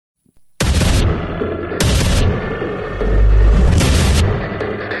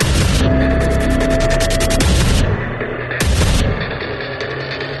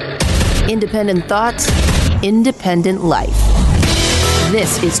Independent thoughts, independent life.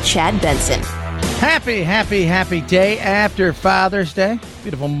 This is Chad Benson. Happy day after Father's Day.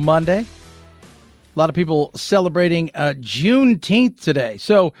 Beautiful Monday. A lot of people celebrating Juneteenth today.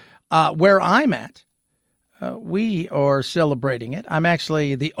 So where I'm at, we are celebrating it. I'm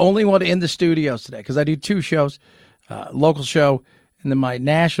actually the only one in the studios today because I do two shows, local show and then my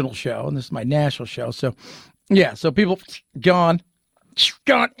national show. And this is my national show. So, yeah, so people gone.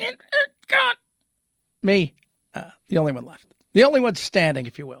 Me, the only one left. The only one standing,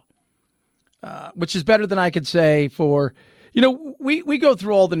 if you will. Which is better than I could say for, we go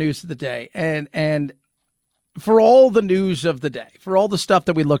through all the news of the day and for all the news of the day, for all the stuff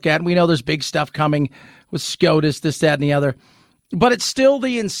that we look at, and we know there's big stuff coming with SCOTUS, this, that, and the other, but it's still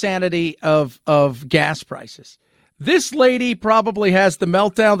the insanity of gas prices. This lady probably has the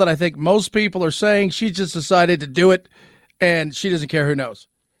meltdown that I think most people are saying. She just decided to do it, and she doesn't care who knows.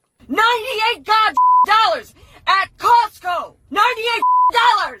 $98 at Costco. $98.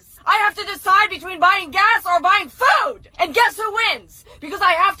 I have to decide between buying gas or buying food. And guess who wins? Because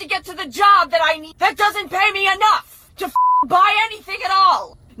I have to get to the job that I need that doesn't pay me enough to buy anything at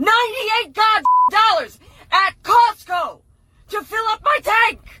all. $98 at Costco to fill up my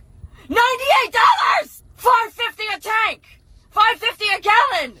tank. $98. $5.50 a tank. $5.50 a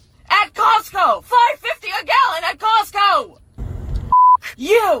gallon at Costco. $5.50 a gallon at Costco.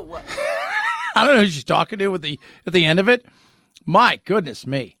 You. I don't know who she's talking to at the end of it. My goodness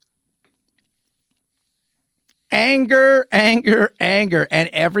me. Anger, and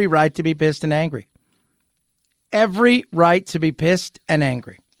every right to be pissed and angry. Every right to be pissed and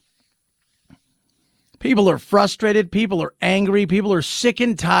angry. People are frustrated. People are angry. People are sick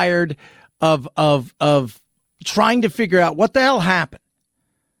and tired of trying to figure out what the hell happened.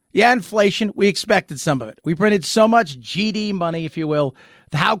 Yeah, inflation, we expected some of it. We printed so much GD money, if you will.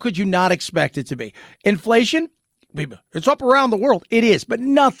 How could you not expect it to be? Inflation, it's up around the world. It is, but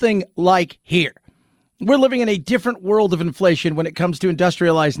nothing like here. We're living in a different world of inflation when it comes to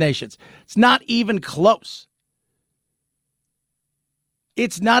industrialized nations. It's not even close.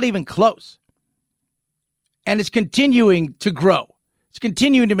 It's not even close. And it's continuing to grow. It's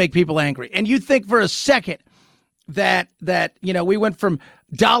continuing to make people angry. And you think for a second that we went from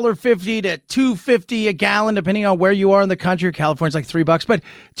 $1.50 to $2.50 a gallon, depending on where you are in the country. California's like $3, but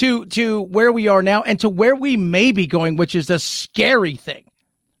to where we are now and to where we may be going, which is a scary thing.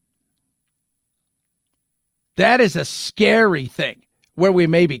 That is a scary thing, where we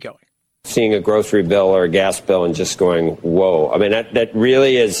may be going. Seeing a grocery bill or a gas bill and just going, whoa. I mean, that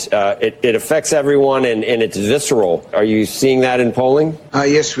really is, it affects everyone and it's visceral. Are you seeing that in polling?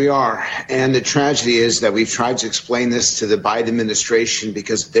 Yes, we are. And the tragedy is that we've tried to explain this to the Biden administration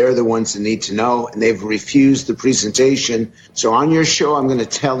because they're the ones that need to know, and they've refused the presentation. So on your show, I'm going to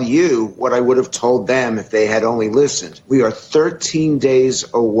tell you what I would have told them if they had only listened. We are 13 days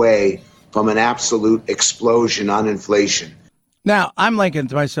away from an absolute explosion on inflation. Now, I'm thinking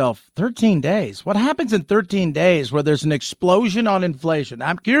to myself, 13 days? What happens in 13 days where there's an explosion on inflation?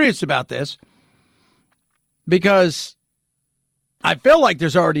 I'm curious about this because I feel like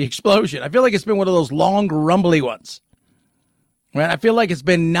there's already explosion. I feel like it's been one of those long, rumbly ones. Right? I feel like it's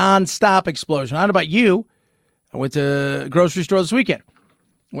been nonstop explosion. I don't know about you. I went to a grocery store this weekend.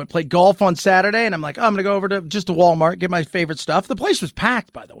 I went play golf on Saturday, and I'm like, I'm going to go over to just to Walmart, get my favorite stuff. The place was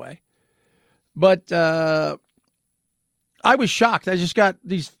packed, by the way. But I was shocked. I just got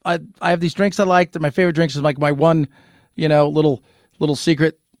these. I have these drinks I like. My favorite drinks is like my one, little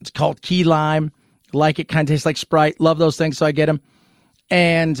secret. It's called Key Lime. Like it, kind of tastes like Sprite. Love those things, so I get them.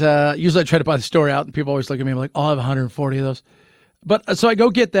 And usually I try to buy the store out, and people always look at me like, "Oh, I have 140 of those." But so I go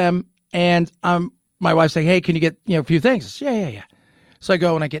get them, and my wife's like, "Hey, can you get a few things?" Yeah. So I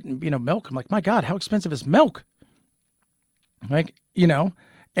go and I get milk. I'm like, "My God, how expensive is milk?" Like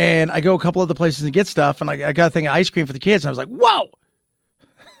And I go a couple other places and get stuff, and I got a thing of ice cream for the kids, and I was like, whoa!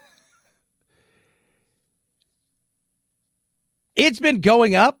 It's been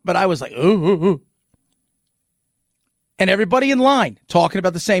going up, but I was like, ooh. And everybody in line talking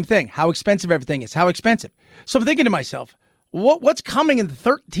about the same thing, how expensive everything is, how expensive. So I'm thinking to myself, what's coming in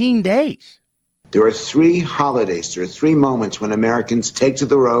 13 days? There are 3 holidays. There are 3 moments when Americans take to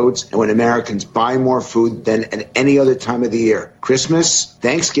the roads and when Americans buy more food than at any other time of the year. Christmas,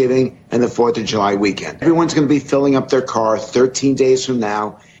 Thanksgiving, and the 4th of July weekend. Everyone's going to be filling up their car 13 days from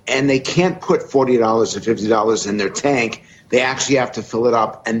now, and they can't put $40 or $50 in their tank. They actually have to fill it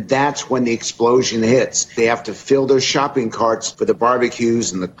up, and that's when the explosion hits. They have to fill their shopping carts for the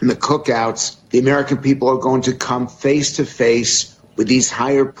barbecues and the cookouts. The American people are going to come face to face with these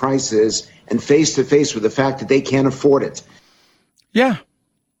higher prices and face to face with the fact that they can't afford it. Yeah.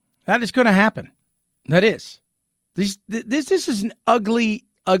 That is going to happen. That is. This is an ugly,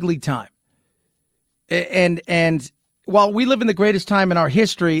 ugly time. And while we live in the greatest time in our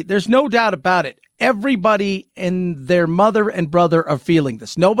history, there's no doubt about it. Everybody and their mother and brother are feeling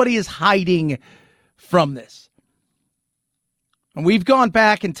this. Nobody is hiding from this. And we've gone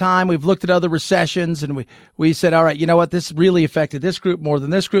back in time. We've looked at other recessions, and we said, all right, you know what? This really affected this group more than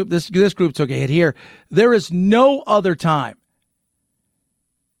this group. This group took a hit here. There is no other time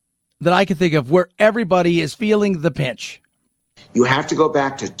that I can think of where everybody is feeling the pinch. You have to go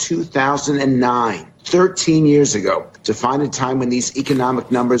back to 2009, 13 years ago, to find a time when these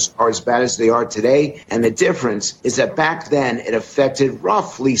economic numbers are as bad as they are today. And the difference is that back then it affected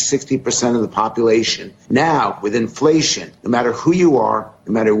roughly 60% of the population. Now, with inflation, no matter who you are,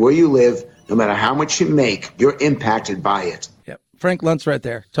 no matter where you live, no matter how much you make, you're impacted by it. Yep. Frank Luntz right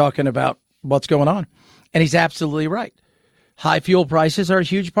there talking about what's going on. And he's absolutely right. High fuel prices are a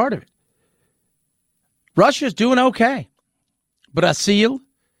huge part of it. Russia's doing okay. Brazil,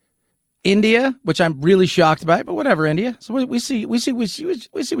 India, which I'm really shocked by, but whatever, India. So we see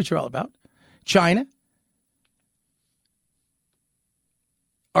what you're all about. China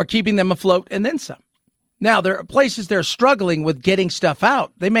are keeping them afloat and then some. Now, there are places they're struggling with getting stuff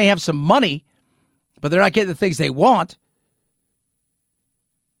out. They may have some money, but they're not getting the things they want.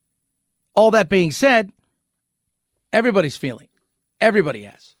 All that being said, everybody's feeling. Everybody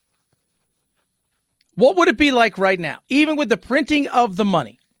has. What would it be like right now, even with the printing of the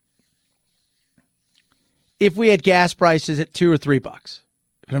money, if we had gas prices at $2 or $3?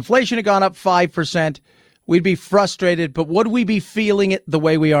 If inflation had gone up 5%, we'd be frustrated, but would we be feeling it the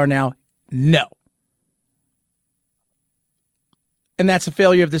way we are now? No. And that's a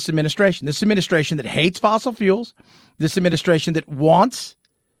failure of this administration. This administration that hates fossil fuels, this administration that wants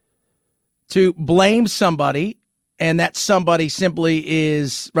to blame somebody, and that somebody simply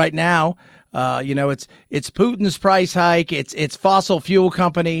is right now, it's Putin's price hike. It's fossil fuel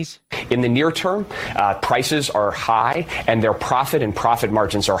companies. In the near term, prices are high and their profit and profit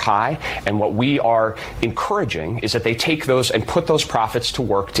margins are high. And what we are encouraging is that they take those and put those profits to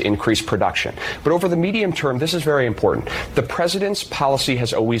work to increase production. But over the medium term, this is very important. The president's policy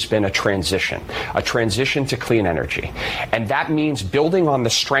has always been a transition to clean energy. And that means building on the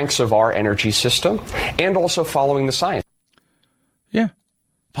strengths of our energy system and also following the science. Yeah.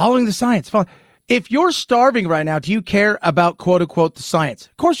 Following the science. If you're starving right now, do you care about, quote unquote, the science?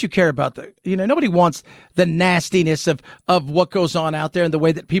 Of course you care about nobody wants the nastiness of what goes on out there and the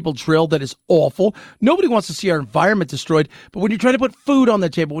way that people drill that is awful. Nobody wants to see our environment destroyed. But when you're trying to put food on the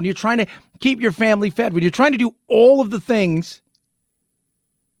table, when you're trying to keep your family fed, when you're trying to do all of the things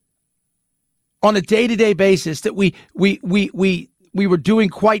on a day-to-day basis that we were doing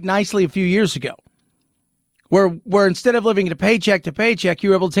quite nicely a few years ago, where instead of living paycheck to paycheck, you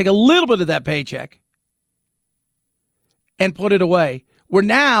were able to take a little bit of that paycheck and put it away. Where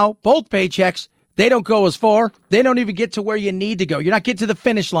now, both paychecks, they don't go as far. They don't even get to where you need to go. You're not getting to the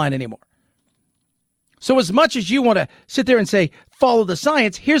finish line anymore. So as much as you want to sit there and say, follow the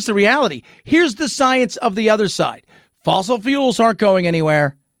science, here's the reality. Here's the science of the other side. Fossil fuels aren't going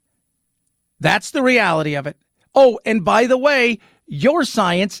anywhere. That's the reality of it. Oh, and by the way, your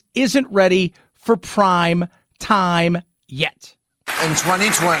science isn't ready for prime time yet. In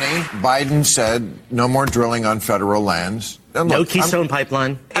 2020, Biden said no more drilling on federal lands. No Keystone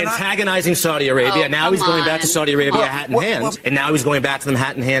Pipeline. Antagonizing Saudi Arabia. Now he's going back to Saudi Arabia hat in hand. And now he's going back to them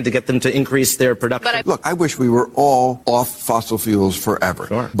hat in hand to get them to increase their production. Look, I wish we were all off fossil fuels forever.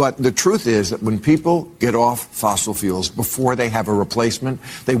 Sure. But the truth is that when people get off fossil fuels before they have a replacement,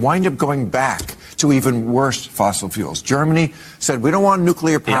 they wind up going back to even worse fossil fuels. Germany said, we don't want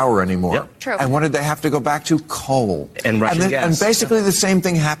nuclear power anymore. Yep. True. And what did they have to go back to? Coal. And Russian gas. And basically the same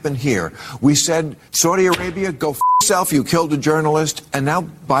thing happened here. We said, Saudi Arabia, go yourself, you killed a journalist, and now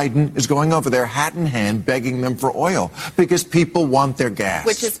Biden is going over there hat in hand begging them for oil because people want their gas.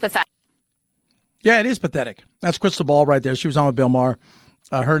 Which is pathetic. Yeah, it is pathetic. That's Crystal Ball right there. She was on with Bill Maher.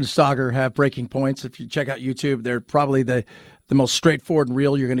 Her and Stogger have breaking points. If you check out YouTube, they're probably the most straightforward and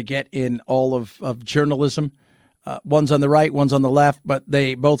real you're going to get in all of journalism. One's on the right, one's on the left, but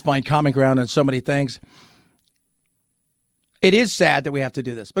they both find common ground on so many things. It is sad that we have to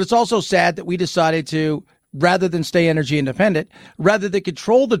do this, but it's also sad that we decided to, rather than stay energy independent, rather than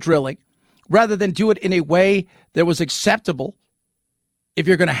control the drilling, rather than do it in a way that was acceptable, if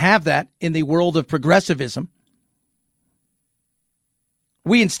you're going to have that in the world of progressivism,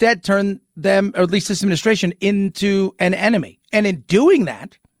 we instead turn them, or at least this administration, into an enemy. And in doing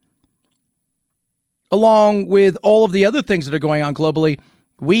that, along with all of the other things that are going on globally,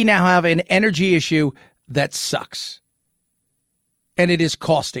 we now have an energy issue that sucks. And it is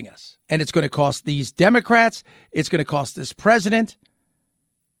costing us. And it's going to cost these Democrats. It's going to cost this president.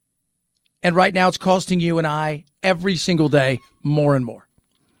 And right now it's costing you and I every single day more and more.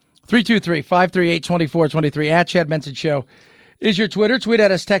 323-538-2423 at Chad Benson Show is your Twitter. Tweet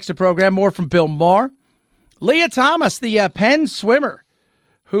at us, text the program. More from Bill Maher. Leah Thomas, the Penn swimmer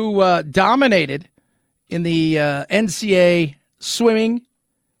who dominated in the NCAA swimming,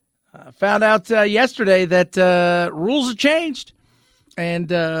 found out yesterday that rules have changed. And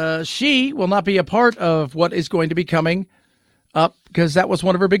she will not be a part of what is going to be coming up because that was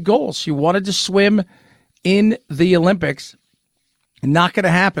one of her big goals. She wanted to swim in the Olympics. Not going to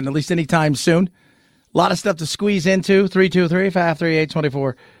happen, at least anytime soon. A lot of stuff to squeeze into.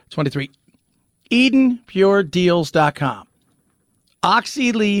 323-538-2423. EdenPureDeals.com.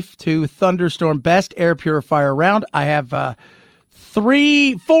 Oxyleaf to Thunderstorm, best air purifier around. I have 4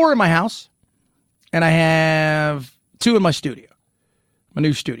 in my house, and I have 2 in my studio, my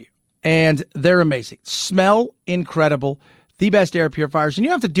new studio. And they're amazing. Smell incredible. The best air purifiers. And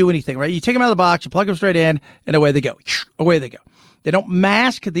you don't have to do anything, right? You take them out of the box, you plug them straight in, and away they go. Away they go. They don't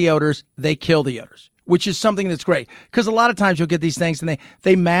mask the odors. They kill the odors, which is something that's great. Because a lot of times you'll get these things and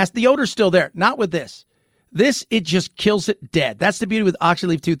they mask. The odor's still there. Not with this. This, it just kills it dead. That's the beauty with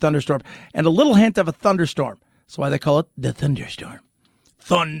Oxyleaf 2 Thunderstorm. And a little hint of a thunderstorm. That's why they call it the thunderstorm.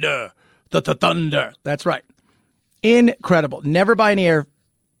 Thunder. The thunder. That's right. Incredible. Never buy any air,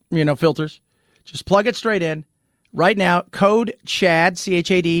 filters. Just plug it straight in. Right now, code CHAD,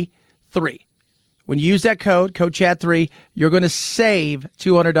 C-H-A-D, 3. When you use that code CHAD3, you're going to save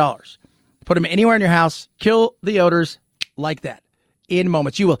 $200. Put them anywhere in your house. Kill the odors like that. In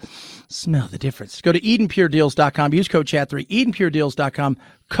moments. You will smell the difference. Go to EdenPureDeals.com. Use code CHAD3. EdenPureDeals.com.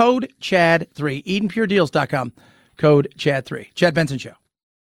 Code CHAD3. EdenPureDeals.com. Code CHAD3. Chad Benson Show.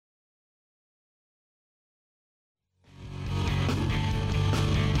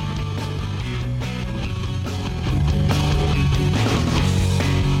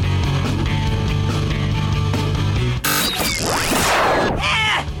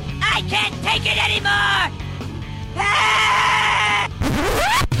 I can't take it anymore!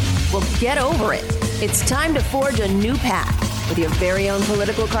 Well, get over it. It's time to forge a new path with your very own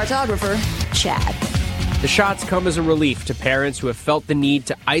political cartographer, Chad. The shots come as a relief to parents who have felt the need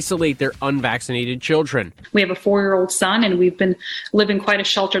to isolate their unvaccinated children. We have a 4-year-old son, and we've been living quite a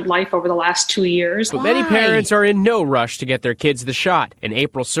sheltered life over the last 2 years. But many parents are in no rush to get their kids the shot. An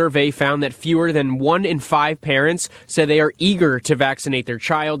April survey found that fewer than 1 in 5 parents said they are eager to vaccinate their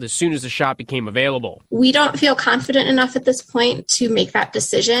child as soon as the shot became available. We don't feel confident enough at this point to make that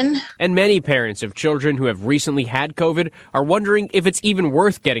decision. And many parents of children who have recently had COVID are wondering if it's even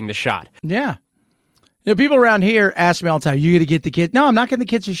worth getting the shot. Yeah. People around here ask me all the time, you going to get the kids? No, I'm not getting the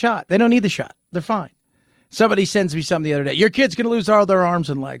kids a shot. They don't need the shot. They're fine. Somebody sends me something the other day. Your kid's going to lose all their arms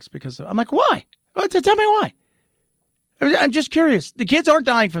and legs because I'm like, why? Tell me why. I'm just curious. The kids aren't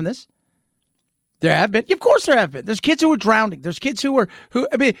dying from this. There have been. Of course there have been. There's kids who are drowning. There's kids who are,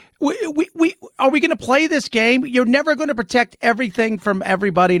 we are we going to play this game? You're never going to protect everything from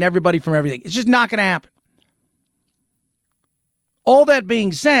everybody and everybody from everything. It's just not going to happen. All that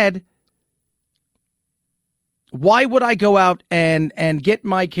being said, why would I go out and get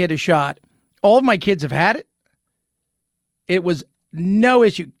my kid a shot? All of my kids have had it. It was no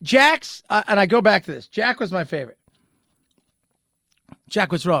issue. Jack's, and I go back to this. Jack was my favorite.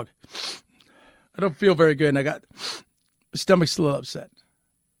 Jack, what's wrong? I don't feel very good, and my stomach's a little upset.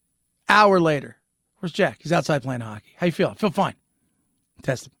 Hour later, where's Jack? He's outside playing hockey. How you feel? I feel fine.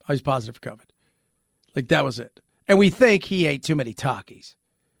 Test him. I was positive for COVID. Like, that was it. And we think he ate too many Takis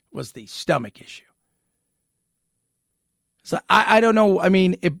was the stomach issue. So I don't know. I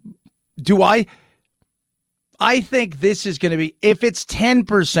mean, I think this is going to be, if it's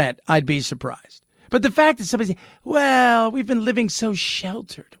 10%, I'd be surprised. But the fact that somebody say, well, we've been living so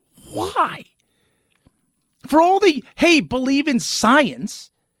sheltered. Why? For all the, hey, believe in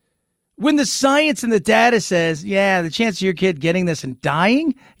science, when the science and the data says, yeah, the chance of your kid getting this and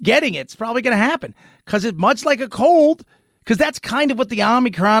dying, it's probably going to happen. Because it's much like a cold, because that's kind of what the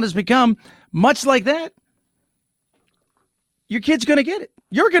Omicron has become, much like that. Your kid's going to get it.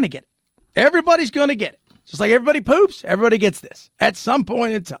 You're going to get it. Everybody's going to get it. Just like everybody poops, everybody gets this at some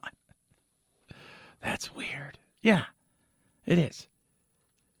point in time. That's weird. Yeah, it is.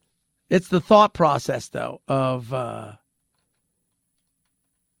 It's the thought process, though, of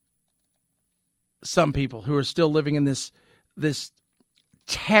some people who are still living in this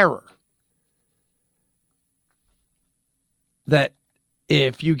terror that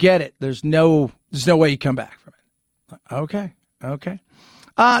if you get it, there's no way you come back from it. Okay.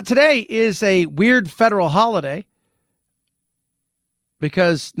 Today is a weird federal holiday.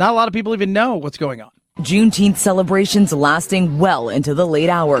 because not a lot of people even know what's going on. Juneteenth celebrations lasting well into the late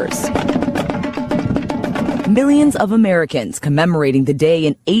hours. Millions of Americans commemorating the day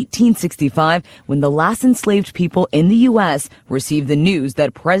in 1865 when the last enslaved people in the U.S. received the news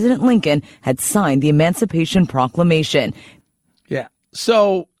that President Lincoln had signed the Emancipation Proclamation. Yeah.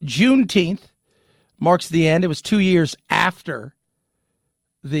 So Juneteenth marks the end. It was 2 years after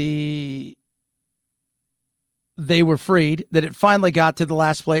they were freed that it finally got to the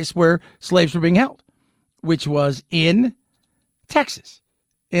last place where slaves were being held, which was in Texas.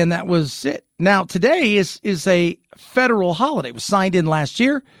 And that was it. Now, today is a federal holiday. It was signed in last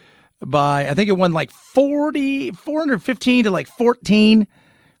year by, I think it won like 415 to like 14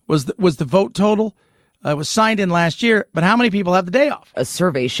 was the vote total. It was signed in last year, but how many people have the day off? A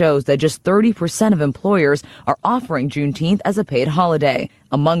survey shows that just 30% of employers are offering Juneteenth as a paid holiday.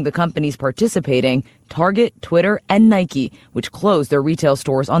 Among the companies participating, Target, Twitter, and Nike, which closed their retail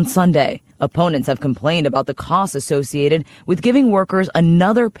stores on Sunday. Opponents have complained about the costs associated with giving workers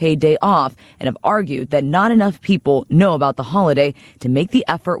another paid day off and have argued that not enough people know about the holiday to make the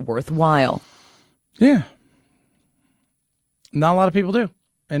effort worthwhile. Yeah. Not a lot of people do.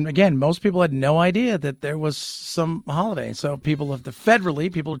 And again, most people had no idea that there was some holiday. So people are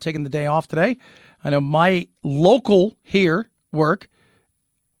taking the day off today. I know my local here work,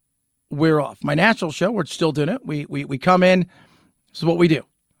 we're off. My national show, we're still doing it. We come in. This is what we do,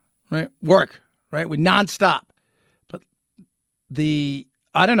 right? Work, right? We nonstop. But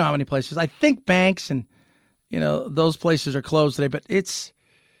I don't know how many places. I think banks and, those places are closed today. But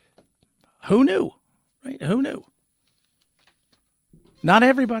who knew, right? Who knew? Not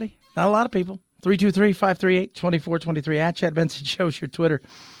everybody. Not a lot of people. 323-538-2423 at Chad Benson Show's your Twitter.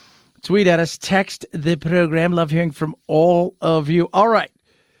 Tweet at us. Text the program. Love hearing from all of you. All right.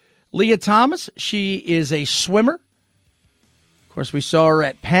 Leah Thomas, she is a swimmer. Of course, we saw her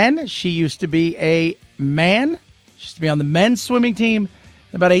at Penn. She used to be a man. She used to be on the men's swimming team.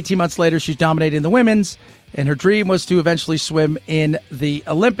 About 18 months later, she's dominating the women's. And her dream was to eventually swim in the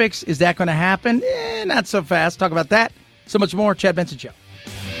Olympics. Is that going to happen? Not so fast. Talk about that. So much more. Chad Benson Show.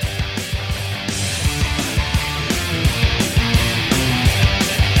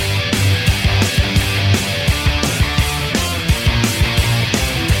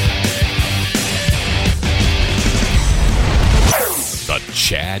 The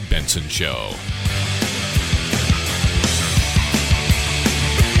Chad Benson Show.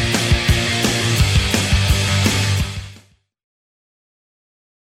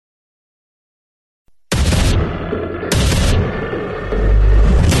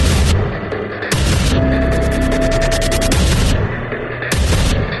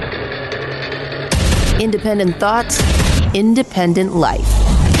 Independent thoughts, independent life.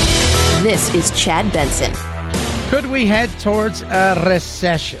 This is Chad Benson. Could we head towards a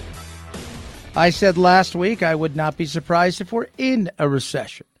recession? I said last week I would not be surprised if we're in a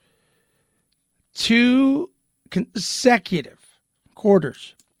recession. 2 consecutive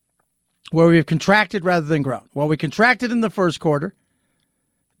quarters where we've contracted rather than grown. Well, we contracted in the first quarter.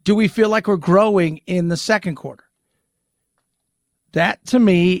 Do we feel like we're growing in the second quarter? That, to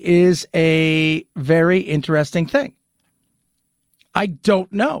me, is a very interesting thing. I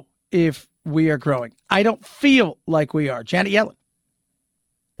don't know if we are growing. I don't feel like we are. Janet Yellen.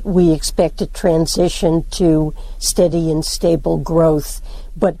 We expect a transition to steady and stable growth,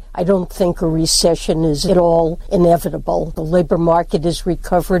 but I don't think a recession is at all inevitable. The labor market is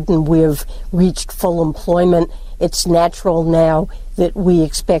recovered and we have reached full employment. It's natural now that we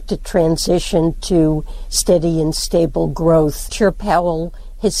expect a transition to steady and stable growth. Chair Powell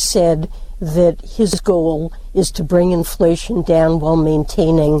has said that his goal is to bring inflation down while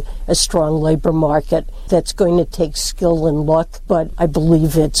maintaining a strong labor market. That's going to take skill and luck, but I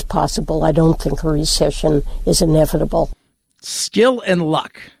believe it's possible. I don't think a recession is inevitable. Skill and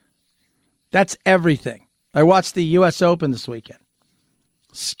luck. That's everything. I watched the U.S. Open this weekend.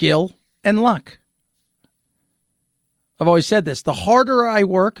 Skill and luck. I've always said this. The harder I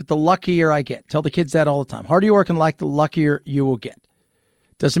work, the luckier I get. Tell the kids that all the time. Harder you work and like, the luckier you will get.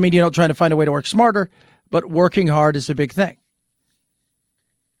 Doesn't mean you don't try to find a way to work smarter, but working hard is a big thing.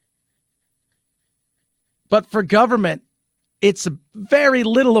 But for government, it's very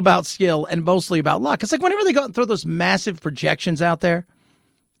little about skill and mostly about luck. It's like whenever they go and throw those massive projections out there,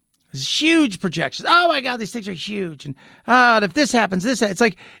 huge projections. Oh, my God, these things are huge. And if this happens, it's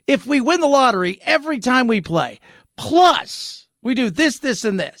like if we win the lottery every time we play, plus we do this,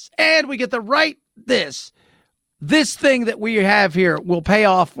 and this, and we get the right this thing that we have here will pay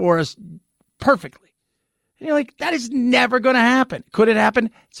off for us perfectly. And you're like, that is never going to happen. Could it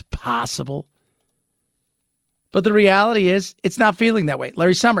happen? It's possible. But the reality is it's not feeling that way.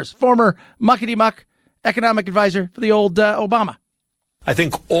 Larry Summers, former muckety-muck economic advisor for the old Obama. I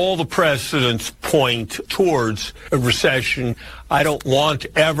think all the precedents point towards a recession. I don't want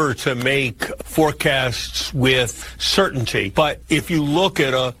ever to make forecasts with certainty. But if you look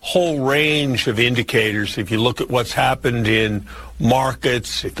at a whole range of indicators, if you look at what's happened in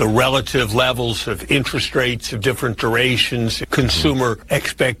markets, the relative levels of interest rates of different durations, consumer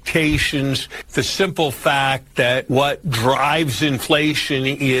expectations, the simple fact that what drives inflation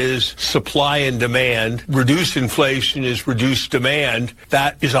is supply and demand, reduced inflation is reduced demand,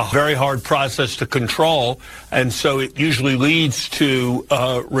 that is a very hard process to control, and so it usually leads to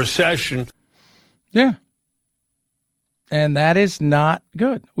a recession. Yeah. And that is not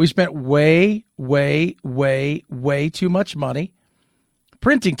good. We spent way too much money,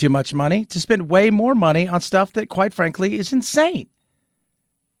 printing too much money, to spend way more money on stuff that, quite frankly, is insane.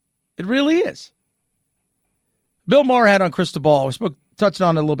 It really is. Bill Maher had on Crystal Ball. We touched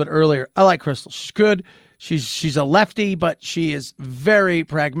on it a little bit earlier. I like Crystal. She's good. She's a lefty, but she is very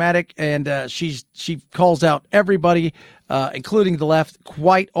pragmatic, and she calls out everybody, including the left,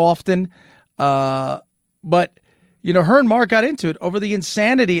 quite often. But, you know, her and Mark got into it over the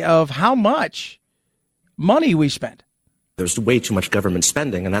insanity of how much money we spend. There's way too much government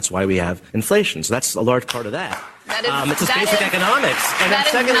spending, and that's why we have inflation. So that's a large part of that. It's just basic economics. And that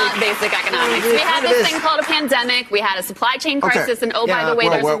is not basic economics. We had this thing called a pandemic. We had a supply chain crisis. And, by the way,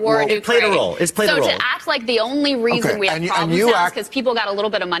 there's a war in Ukraine. It played a role. So to act like the only reason we have problems now is because people got a little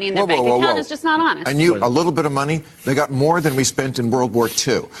bit of money in their bank account is just not honest. And a little bit of money, they got more than we spent in World War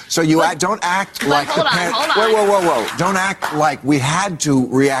II. So don't act like hold on. Don't act like we had to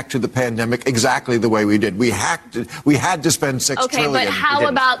react to the pandemic exactly the way we did. We had to spend $6 trillion. Okay, but how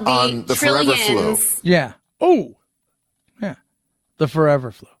about the trillions? Forever flu. Yeah. Oh. Yeah. The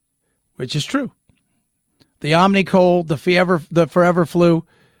forever flu, which is true. The Omni-Cold, the forever flu.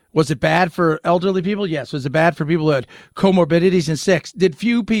 Was it bad for elderly people? Yes. Was it bad for people who had comorbidities and sick? Did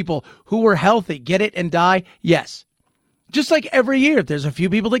few people who were healthy get it and die? Yes. Just like every year, there's a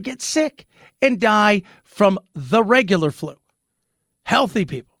few people that get sick and die from the regular flu. Healthy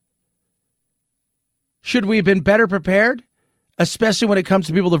people. Should we have been better prepared? Especially when it comes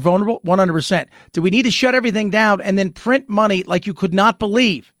to people that are vulnerable? 100%. Do we need to shut everything down and then print money like you could not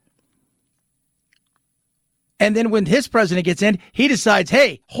believe? And then when his president gets in, he decides,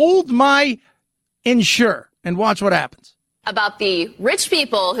 hey, hold my insure and watch what happens. About the rich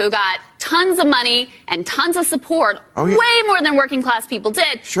people who got tons of money and tons of support, way more than working class people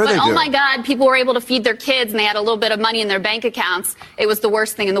did. Sure but they do. My God, people were able to feed their kids and they had a little bit of money in their bank accounts. It was the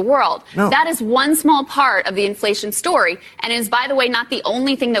worst thing in the world. No. That is one small part of the inflation story. And is, by the way, not the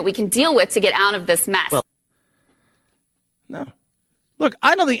only thing that we can deal with to get out of this mess. Well, no. Look,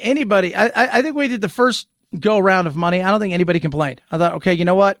 I don't think anybody, I think we did the first go around of money. I don't think anybody complained. I thought, okay, you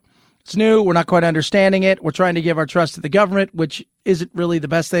know what? It's new. We're not quite understanding it. We're trying to give our trust to the government, which isn't really the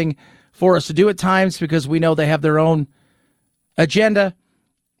best thing for us to do at times because we know they have their own agenda.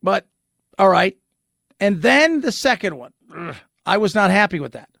 But all right. And then the second one, I was not happy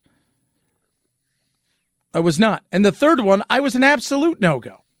with that. I was not. And the third one, I was an absolute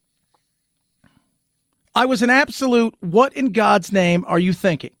no-go. I was an absolute, what in God's name are you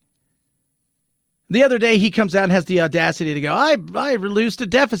thinking? The other day, he comes out and has the audacity to go, I reduced the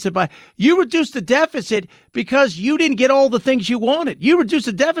deficit by... You reduced the deficit because you didn't get all the things you wanted. You reduced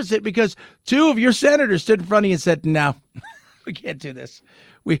the deficit because two of your senators stood in front of you and said, no, we can't do this.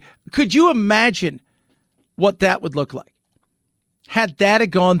 Could you imagine what that would look like? Had that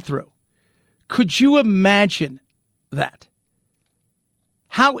gone through? Could you imagine that?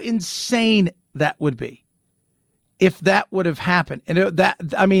 How insane that would be if that would have happened.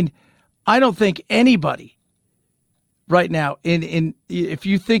 And I don't think anybody right now, if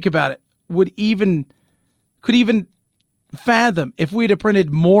you think about it, could even fathom if we'd have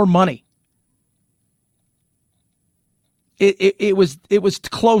printed more money. It was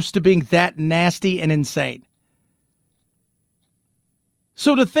close to being that nasty and insane.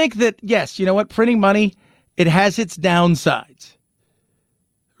 So to think that, yes, you know what, printing money, it has its downsides,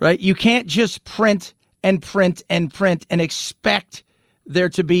 right? You can't just print and print and print and expect there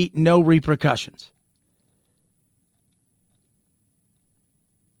to be no repercussions.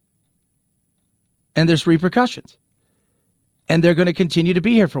 And there's repercussions. And they're going to continue to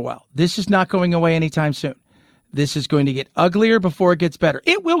be here for a while. This is not going away anytime soon. This is going to get uglier before it gets better.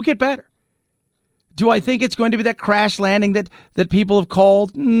 It will get better. Do I think it's going to be that crash landing that people have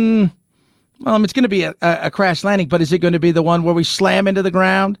called? Well, it's going to be a crash landing, but is it going to be the one where we slam into the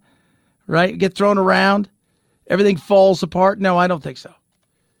ground, right? Get thrown around? Everything falls apart? No, I don't think so.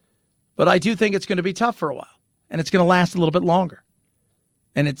 But I do think it's going to be tough for a while. and it's going to last a little bit longer.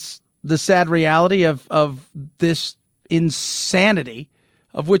 And it's the sad reality of this insanity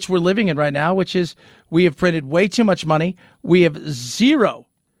of which we're living in right now, which is we have printed way too much money. We have zero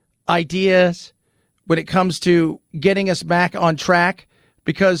ideas when it comes to getting us back on track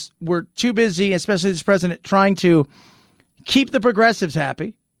because we're too busy, especially this president, trying to keep the progressives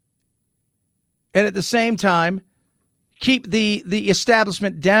happy and at the same time keep the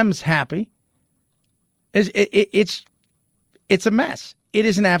establishment Dems happy. It's a mess. It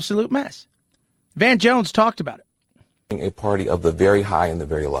is an absolute mess. Van Jones talked about it. A party of the very high and the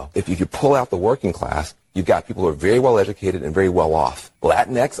very low. If you could pull out the working class, you've got people who are very well educated and very well off.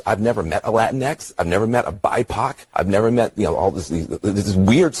 Latinx, I've never met a Latinx. I've never met a BIPOC. I've never met, all this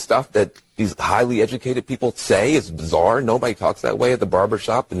weird stuff that these highly educated people say is bizarre. Nobody talks that way at the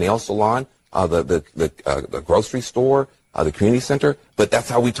barbershop, the nail salon, the grocery store, the community center. But that's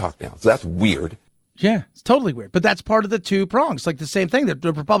how we talk now. So that's weird. Yeah, it's totally weird. But that's part of the two prongs. Like the same thing.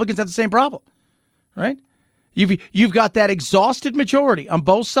 The Republicans have the same problem, right? You've got that exhausted majority on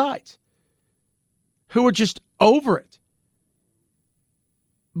both sides who are just over it.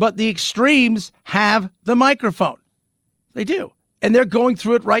 But the extremes have the microphone. They do. And they're going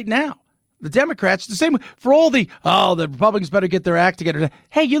through it right now. The Democrats, the same for all the Republicans better get their act together.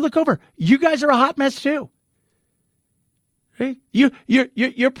 Hey, you look over. You guys are a hot mess too. Right?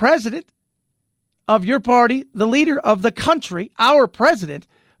 You're president of your party, the leader of the country, our president,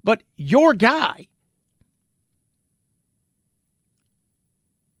 but your guy.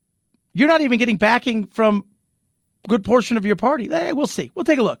 You're not even getting backing from a good portion of your party. We'll see. We'll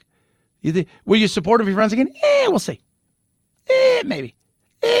take a look. Will you support of your friends again? We'll see. Maybe.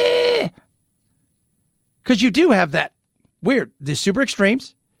 Because you do have that weird, the super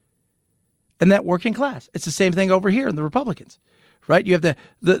extremes and that working class. It's the same thing over here in the Republicans, right? You have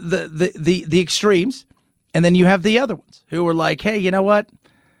the extremes, and then you have the other ones who are like, hey, you know what?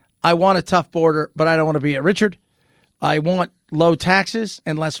 I want a tough border, but I don't want to be a Richard. I want low taxes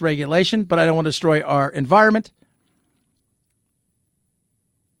and less regulation, but I don't want to destroy our environment.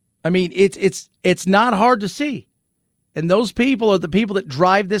 I mean, it's not hard to see. And those people are the people that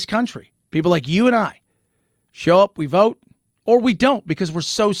drive this country. People like you and I show up, we vote, or we don't because we're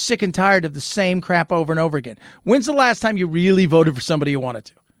so sick and tired of the same crap over and over again. When's the last time you really voted for somebody you wanted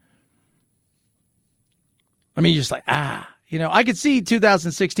to? I mean, you're just like, I could see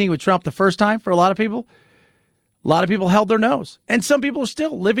 2016 with Trump the first time for a lot of people. A lot of people held their nose. And some people are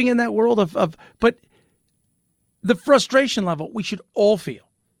still living in that world but the frustration level we should all feel.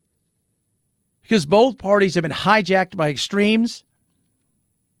 Because both parties have been hijacked by extremes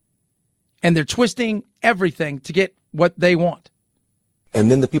and they're twisting everything to get what they want.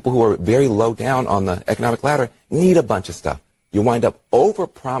 And then the people who are very low down on the economic ladder need a bunch of stuff. You wind up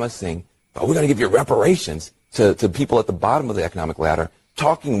over-promising, we're going to give you reparations to people at the bottom of the economic ladder,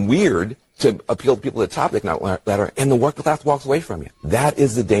 talking weird to appeal to people at the top of the economic ladder, and the working class walks away from you. That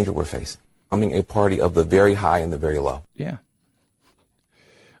is the danger we're facing. Becoming a party of the very high and the very low. Yeah.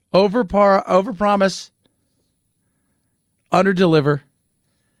 Overpromise, underdeliver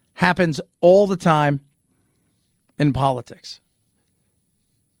happens all the time in politics.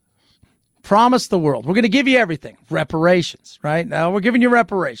 Promise the world. We're going to give you everything. Reparations, right? Now we're giving you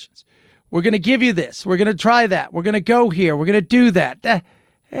reparations. We're going to give you this. We're going to try that. We're going to go here. We're going to do that. It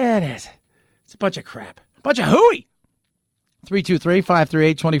is. It's a bunch of crap. A bunch of hooey.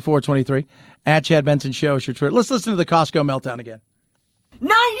 323-538-2423. At Chad Benson Show is your Twitter. Let's listen to the Costco meltdown again.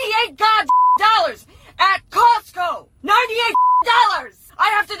 $98 at Costco. $98. I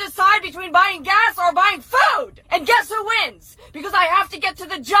have to decide between buying gas or buying food. And guess who wins? Because I have to get to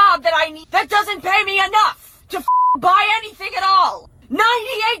the job that I need. That doesn't pay me enough to buy anything at all.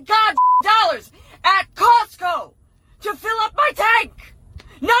 $98 at Costco to fill up my tank.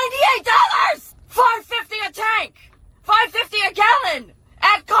 $98. $5.50 a tank. $5.50 a gallon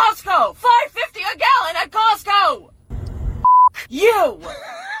at Costco. $5.50 a gallon at Costco. You.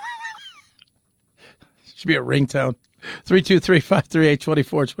 Should be a ringtone.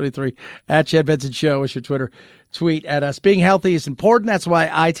 323-538-2423. At Chad Benson Show is your Twitter. Tweet at us. Being healthy is important. That's why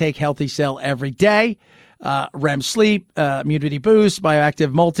I take Healthy Cell every day. REM sleep, immunity boost,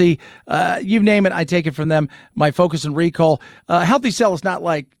 bioactive multi, you name it, I take it from them. My focus and recall. Healthy Cell is not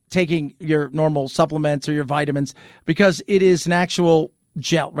like taking your normal supplements or your vitamins because it is an actual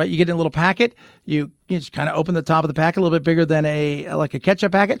gel, right? You get in a little packet. You just kind of open the top of the packet, a little bit bigger than a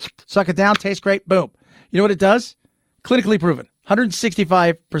ketchup packet. Suck it down, tastes great. Boom. You know what it does? Clinically proven.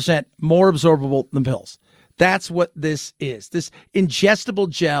 165% more absorbable than pills. That's what this is. This ingestible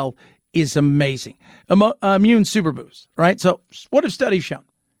gel is amazing. Immune super boost, right? So what have studies shown?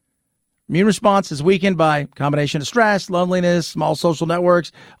 Immune response is weakened by a combination of stress, loneliness, small social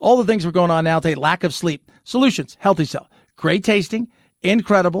networks, all the things that are going on now today, lack of sleep. Solutions, Healthy Cell. Great tasting,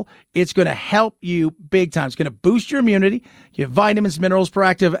 incredible. It's going to help you big time. It's going to boost your immunity. You have vitamins, minerals,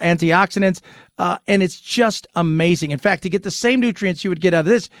 proactive antioxidants, and it's just amazing. In fact, to get the same nutrients you would get out of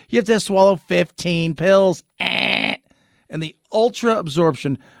this, you have to swallow 15 pills. And the ultra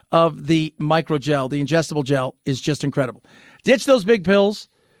absorption of the microgel, the ingestible gel, is just incredible. Ditch those big pills,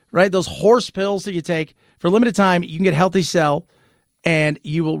 right? Those horse pills that you take. For a limited time, you can get Healthy Cell, and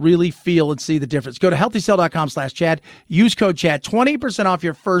you will really feel and see the difference. Go to healthycell.com/Chad. Use code Chad. 20% off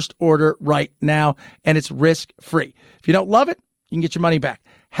your first order right now, and it's risk-free. If you don't love it, you can get your money back.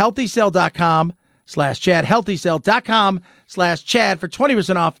 healthycell.com/Chad. healthycell.com/Chad for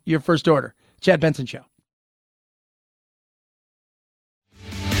 20% off your first order. Chad Benson Show.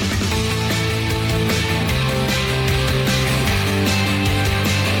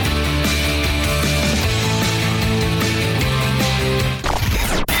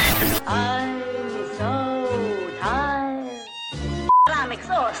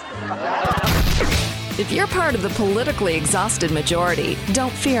 If you're part of the politically exhausted majority,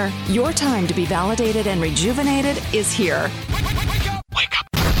 don't fear. Your time to be validated and rejuvenated is here. Wake up.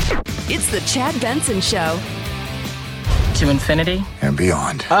 It's the Chad Benson Show. To infinity and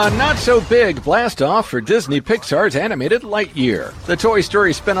beyond. A not-so-big blast-off for Disney Pixar's animated Lightyear. The Toy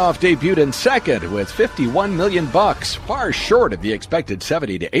Story spinoff debuted in second with $51 million, far short of the expected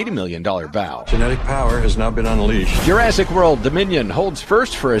 $70 to $80 million bow. Genetic power has now been unleashed. Jurassic World Dominion holds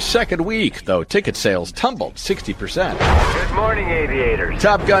first for a second week, though ticket sales tumbled 60%. Good morning, aviators.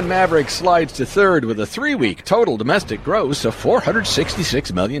 Top Gun Maverick slides to third with a 3-week total domestic gross of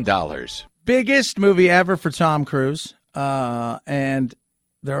 $466 million. Biggest movie ever for Tom Cruise. And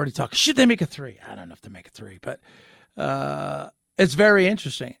they're already talking, should they make a 3? I don't know if they make a 3, but it's very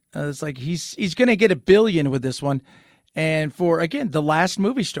interesting. It's like he's going to get $1 billion with this one. And for, again, the last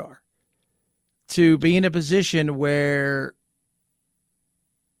movie star to be in a position where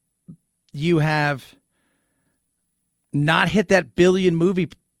you have not hit that billion movie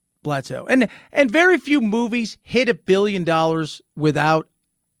plateau. And very few movies hit $1 billion without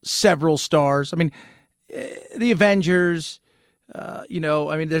several stars. I mean, the Avengers,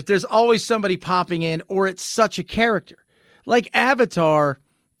 there's always somebody popping in, or it's such a character. Like Avatar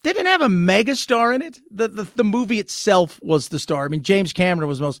didn't have a mega star in it. The movie itself was the star. I mean, James Cameron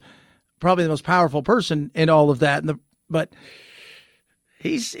was probably the most powerful person in all of that. But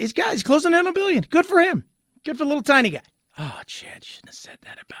he's closing in on $1 billion. Good for him. Good for the little tiny guy. Oh, Chad, shouldn't have said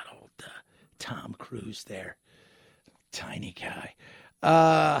that about old Tom Cruise there. Tiny guy.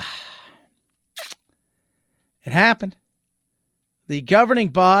 It happened. The governing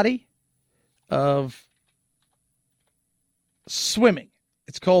body of swimming,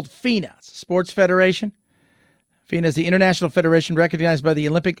 it's called FINA, it's a sports federation. FINA is the international federation recognized by the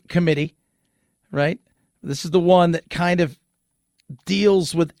Olympic Committee, right? This is the one that kind of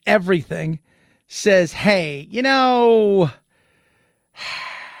deals with everything, says, hey,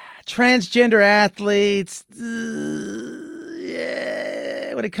 transgender athletes,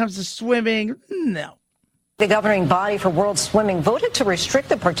 when it comes to swimming, no. The governing body for world swimming voted to restrict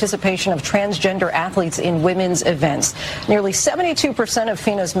the participation of transgender athletes in women's events. Nearly 72% of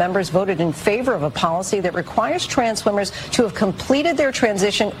FINA's members voted in favor of a policy that requires trans swimmers to have completed their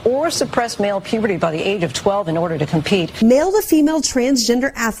transition or suppressed male puberty by the age of 12 in order to compete. Male to female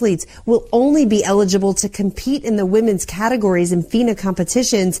transgender athletes will only be eligible to compete in the women's categories in FINA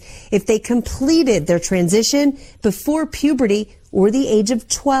competitions if they completed their transition before puberty or the age of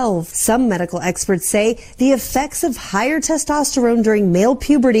 12. Some medical experts say the effects of higher testosterone during male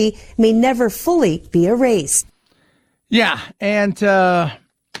puberty may never fully be erased. Yeah, and a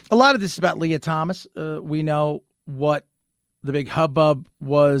lot of this is about Leah Thomas. We know what the big hubbub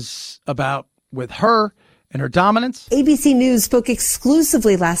was about with her and her dominance. ABC News spoke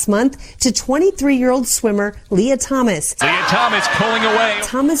exclusively last month to 23-year-old swimmer Leah Thomas. Leah Thomas pulling away.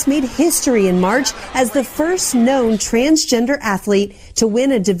 Thomas made history in March as the first known transgender athlete to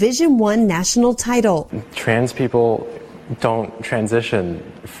win a Division I national title. Trans people don't transition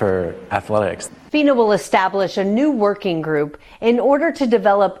for athletics. FINA will establish a new working group in order to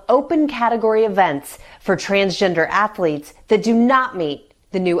develop open category events for transgender athletes that do not meet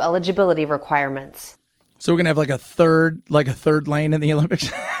the new eligibility requirements. So we're going to have like a third lane in the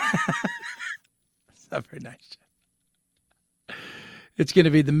Olympics. It's not very nice. It's going to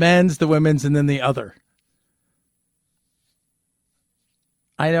be the men's, the women's, and then the other.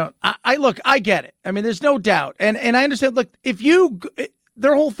 I get it. I mean, there's no doubt. And I understand, look,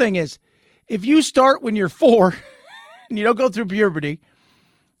 their whole thing is, if you start when you're 4 and you don't go through puberty,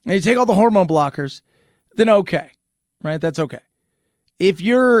 and you take all the hormone blockers, then okay, right? That's okay. If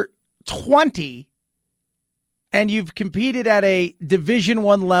you're 20 and you've competed at a Division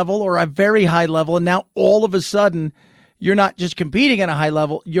I level or a very high level, and now all of a sudden you're not just competing at a high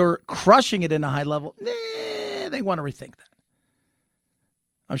level, you're crushing it in a high level, they want to rethink that.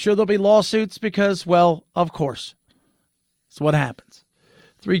 I'm sure there'll be lawsuits because, well, of course, it's what happens.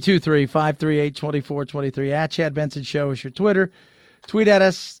 323-538-2423 at Chad Benson Show is your Twitter. Tweet at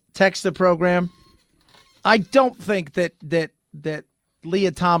us, text the program. I don't think that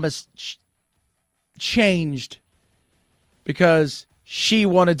Leah Thomas changed because she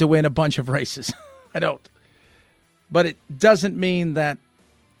wanted to win a bunch of races. I don't. But it doesn't mean that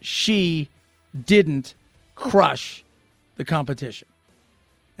she didn't crush the competition.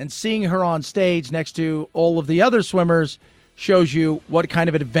 And seeing her on stage next to all of the other swimmers shows you what kind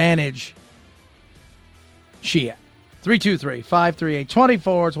of advantage she had.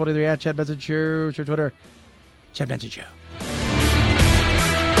 323-538-2423 at Chad Benson Show. It's your Twitter, Chad Benson Show.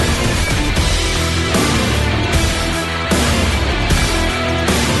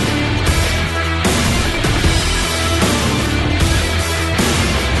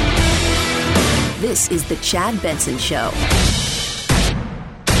 This is the Chad Benson Show.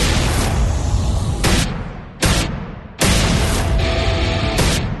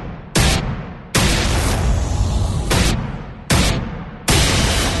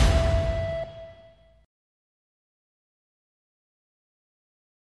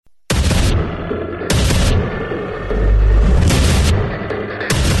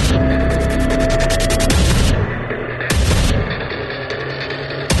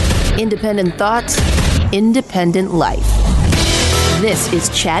 Independent thoughts, independent life. This is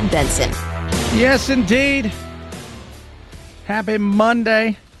Chad Benson. Yes, indeed. Happy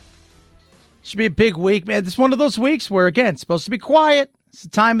Monday. Should be a big week, man. It's one of those weeks where, again, it's supposed to be quiet. It's the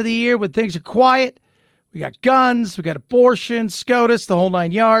time of the year when things are quiet. We got guns, we got abortion, SCOTUS, the whole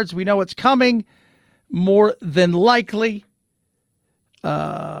 9 yards. We know what's coming more than likely. It's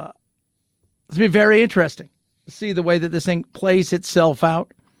going to be very interesting to see the way that this thing plays itself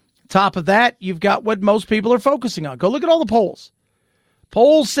out. Top of that, you've got what most people are focusing on. Go look at all the polls.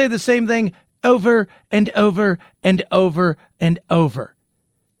 Polls say the same thing over and over and over and over.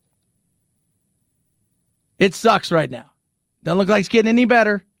 It sucks right now. Doesn't look like it's getting any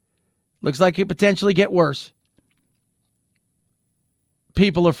better. Looks like it potentially get worse.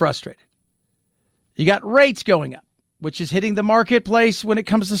 People are frustrated. You got rates going up, which is hitting the marketplace when it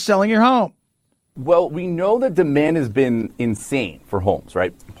comes to selling your home. Well, we know that demand has been insane for homes,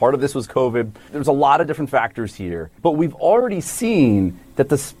 right? Part of this was COVID. There's a lot of different factors here. But we've already seen that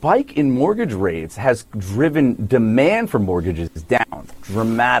the spike in mortgage rates has driven demand for mortgages down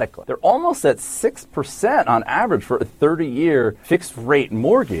dramatically. They're almost at 6% on average for a 30-year fixed rate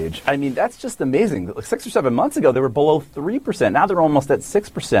mortgage. I mean, that's just amazing. Like 6 or 7 months ago, they were below 3%. Now they're almost at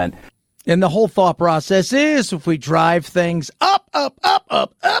 6%. And the whole thought process is if we drive things up,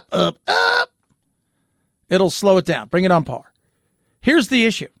 it'll slow it down, bring it on par. Here's the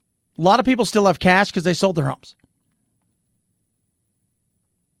issue. A lot of people still have cash because they sold their homes.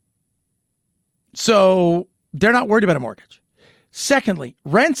 So they're not worried about a mortgage. Secondly,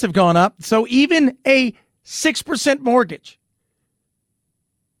 rents have gone up, so even a 6% mortgage.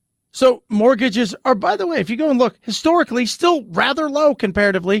 So mortgages are, by the way, if you go and look, historically still rather low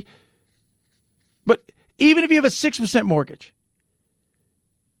comparatively. But even if you have a 6% mortgage,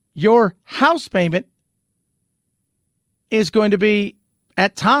 your house payment is going to be,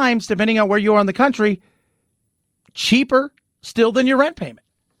 at times, depending on where you are in the country, cheaper still than your rent payment.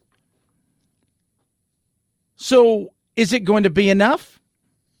 So is it going to be enough?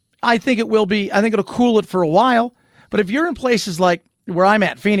 I think it will be. I think it'll cool it for a while. But if you're in places like where I'm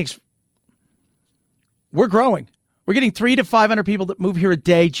at, Phoenix, we're growing. We're getting 300 to 500 people that move here a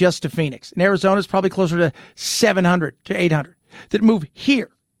day just to Phoenix. In Arizona, it's probably closer to 700 to 800 that move here.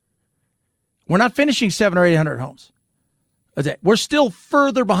 We're not finishing 700 or 800 homes a day. We're still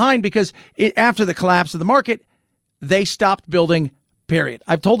further behind because after the collapse of the market, they stopped building, period.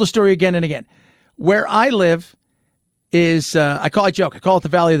 I've told the story again and again. Where I live is, I call it the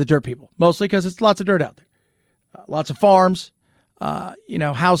Valley of the Dirt People, mostly because it's lots of dirt out there. Lots of farms,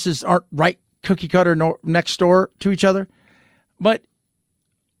 houses aren't right cookie cutter next door to each other. But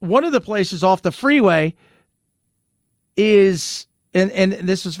one of the places off the freeway is, and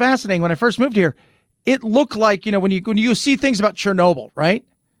this was fascinating when I first moved here, it looked like, when you see things about Chernobyl, right?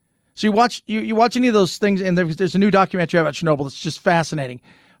 So you watch any of those things, and there's a new documentary about Chernobyl that's just fascinating.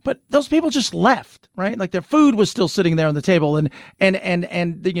 But those people just left, right? Like their food was still sitting there on the table, and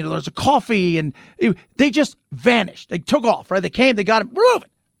there's a coffee, and they just vanished. They took off, right? They came, they got them, we're moving.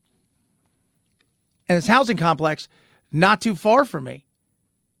 And this housing complex, not too far from me.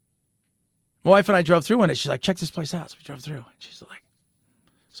 My wife and I drove through one, and she's like, check this place out. So we drove through. And she's like,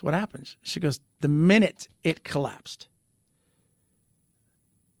 so what happens? She goes, the minute it collapsed,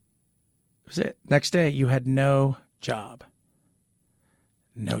 that was it. Next day, you had no job.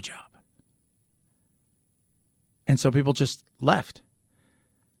 No job. And so people just left.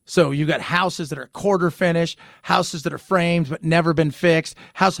 So you got houses that are quarter finished, houses that are framed but never been fixed,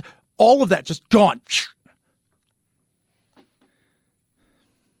 all of that just gone.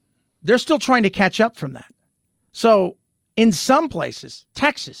 They're still trying to catch up from that. So in some places,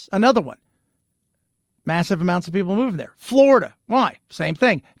 Texas, another one, massive amounts of people moving there. Florida, why? Same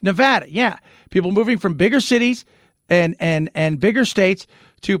thing. Nevada, yeah. People moving from bigger cities and bigger states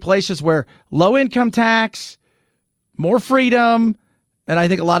to places where low income tax, more freedom. And I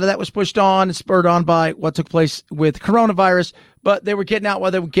think a lot of that was pushed on and spurred on by what took place with coronavirus, but they were getting out what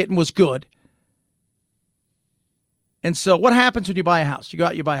they were getting was good. And so what happens when you buy a house? You go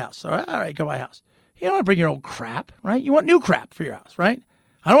out, you buy a house. All right, go buy a house. You don't want to bring your old crap, right? You want new crap for your house, right?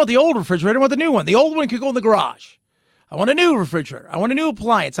 I don't want the old refrigerator. I want the new one. The old one could go in the garage. I want a new refrigerator. I want a new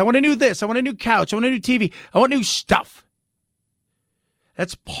appliance. I want a new this. I want a new couch. I want a new TV. I want new stuff.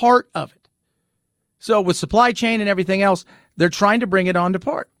 That's part of it. So with supply chain and everything else, they're trying to bring it on to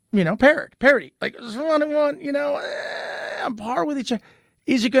parity. Like, on par with each other.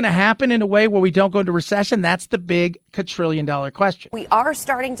 Is it going to happen in a way where we don't go into recession? That's the big quadrillion-dollar question. We are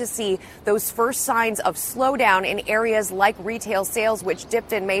starting to see those first signs of slowdown in areas like retail sales, which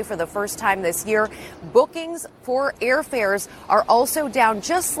dipped in May for the first time this year. Bookings for airfares are also down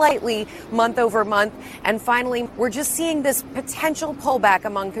just slightly month over month. And finally, we're just seeing this potential pullback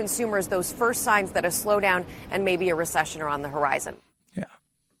among consumers, those first signs that a slowdown and maybe a recession are on the horizon. Yeah.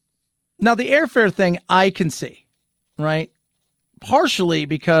 Now, the airfare thing I can see, right? Partially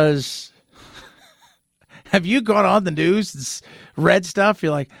because have you gone on the news, read stuff?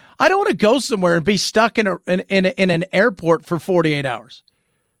 You're like, I don't want to go somewhere and be stuck in an airport for 48 hours.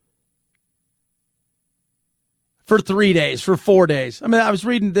 For 3 days, for 4 days. I mean, I was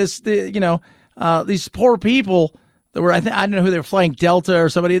reading this, these poor people that were, I don't know who they were flying, Delta or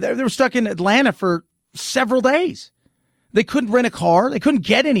somebody. They were stuck in Atlanta for several days. They couldn't rent a car. They couldn't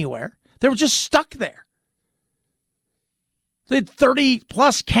get anywhere. They were just stuck there. They had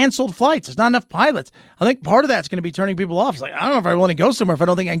 30-plus canceled flights. There's not enough pilots. I think part of that's going to be turning people off. It's like, I don't know if I want to go somewhere if I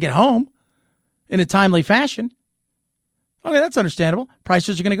don't think I can get home in a timely fashion. Okay, that's understandable.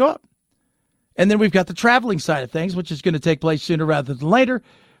 Prices are going to go up. And then we've got the traveling side of things, which is going to take place sooner rather than later,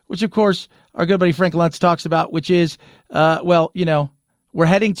 which, of course, our good buddy Frank Luntz talks about, which is, we're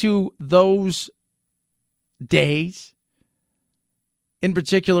heading to those days, in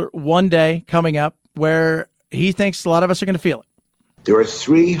particular, one day coming up where he thinks a lot of us are going to feel it. There are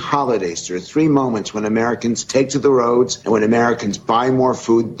 3 holidays. There are 3 moments when Americans take to the roads and when Americans buy more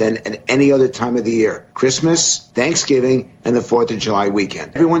food than at any other time of the year. Christmas, Thanksgiving, and the 4th of July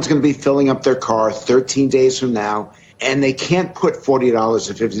weekend. Everyone's going to be filling up their car 13 days from now, and they can't put $40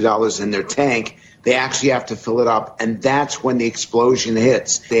 or $50 in their tank. They actually have to fill it up, and that's when the explosion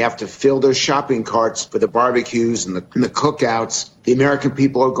hits. They have to fill their shopping carts for the barbecues and the cookouts. The American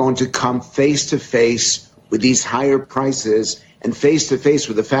people are going to come face to face with these higher prices and face to face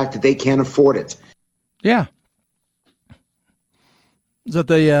with the fact that they can't afford it. Yeah. Is that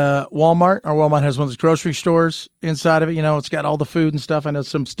the Walmart? Our Walmart has one of those grocery stores inside of it. It's got all the food and stuff. I know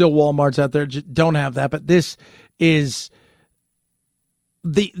some still Walmarts out there don't have that, but this is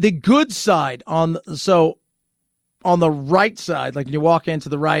the good side on the right side. Like when you walk into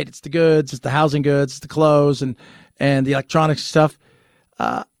the right, it's the goods, it's the housing goods, it's the clothes and the electronics stuff.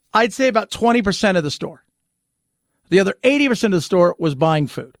 I'd say about 20% of the store. The other 80% of the store was buying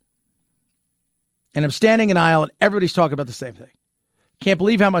food. And I'm standing in aisle and everybody's talking about the same thing. Can't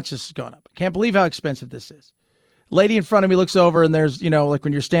believe how much this has gone up. Can't believe how expensive this is. Lady in front of me looks over and there's, like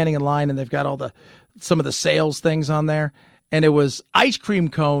when you're standing in line and they've got some of the sales things on there. And it was ice cream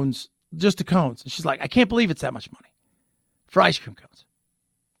cones, just the cones. And she's like, I can't believe it's that much money for ice cream cones.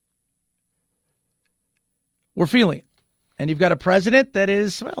 We're feeling it. And you've got a president that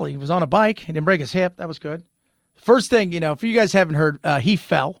is, he was on a bike. He didn't break his hip. That was good. First thing, if you guys haven't heard, he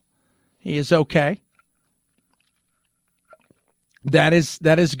fell. He is okay. That is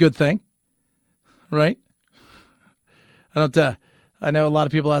a good thing, right? I know a lot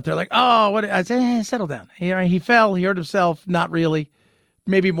of people out there like, oh, what? I say, settle down. He fell. He hurt himself. Not really.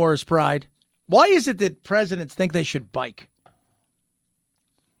 Maybe more his pride. Why is it that presidents think they should bike?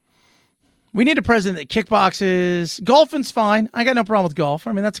 We need a president that kickboxes. Golfing's fine. I got no problem with golf.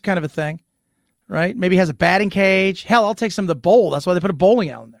 I mean, that's kind of a thing. Right? Maybe has a batting cage. Hell, I'll take some of the bowl. That's why they put a bowling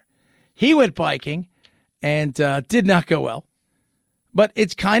alley in there. He went biking. and did not go well. But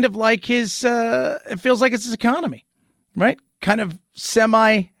it's kind of like it feels like it's his economy, right? Kind of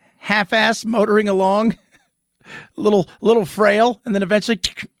semi half-ass motoring along, little frail, and then eventually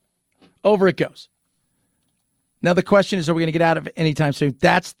over it goes. Now the question is, are we going to get out of it anytime soon?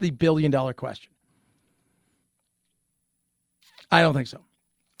 That's the billion-dollar question. I don't think so.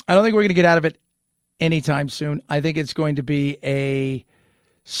 I don't think we're going to get out of it anytime soon. I think it's going to be a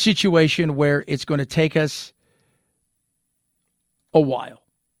situation where it's going to take us a while.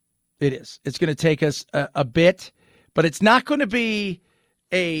 It is. It's going to take us a bit, but it's not going to be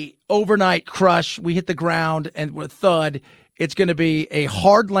a overnight crush. We hit the ground and with thud. It's going to be a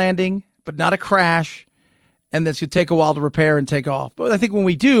hard landing, but not a crash. And that's going to take a while to repair and take off. But I think when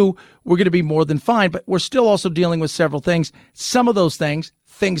we do, we're going to be more than fine. But we're still also dealing with several things. Some of those things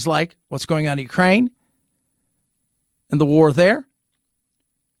like what's going on in Ukraine and the war there.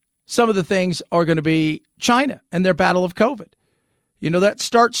 Some of the things are going to be China and their battle of COVID. You know, that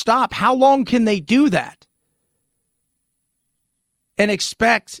start-stop. How long can they do that and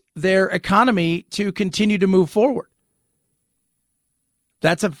expect their economy to continue to move forward?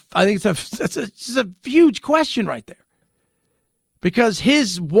 I think that's a huge question right there. Because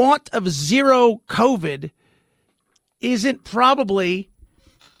his want of zero COVID isn't probably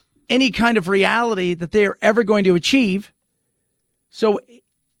any kind of reality that they're ever going to achieve. So,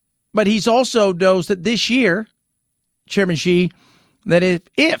 but he's also knows that this year, Chairman Xi, that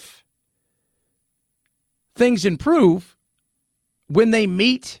if things improve, when they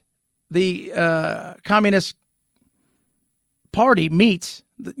meet the Communist Party meets,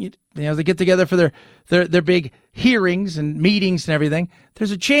 they get together for their big hearings and meetings and everything,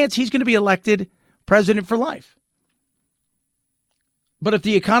 there's a chance he's going to be elected president for life. But if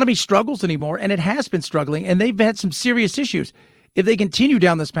the economy struggles anymore, and it has been struggling, and they've had some serious issues, if they continue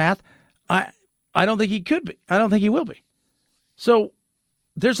down this path, I don't think he could be. I don't think he will be. So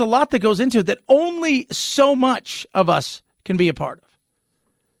there's a lot that goes into it that only so much of us can be a part of.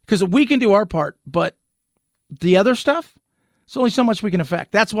 Because we can do our part, but the other stuff, it's only so much we can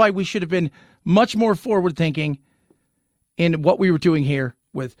affect. That's why we should have been much more forward-thinking in what we were doing here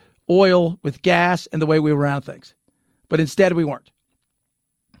with oil, with gas, and the way we were around things. But instead, we weren't.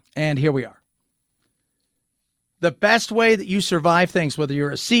 And here we are. The best way that you survive things, whether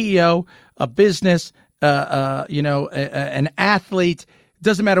you're a CEO, a business, an athlete,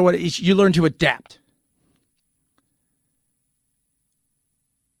 doesn't matter what it is, you learn to adapt.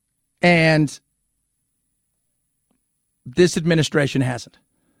 And this administration hasn't.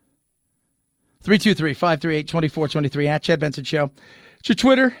 323-538-2423 at Chad Benson Show. It's your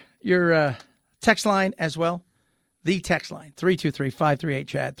Twitter, your text line as well. The text line,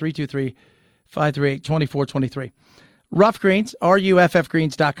 323-538-CHAD, 323-538-2423. Rough Greens,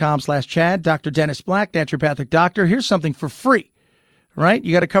 ruffgreens.com/Chad. Dr. Dennis Black, naturopathic doctor. Here's something for free, right?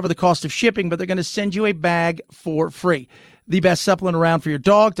 You got to cover the cost of shipping, but they're going to send you a bag for free. The best supplement around for your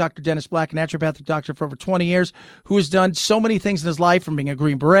dog, Dr. Dennis Black, naturopathic doctor for over 20 years, who has done so many things in his life, from being a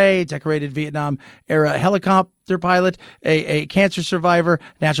Green Beret, decorated Vietnam-era helicopter pilot, a cancer survivor,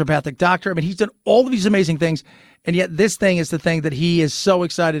 naturopathic doctor. I mean, he's done all of these amazing things, and yet this thing is the thing that he is so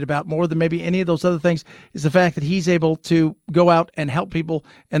excited about more than maybe any of those other things, is the fact that he's able to go out and help people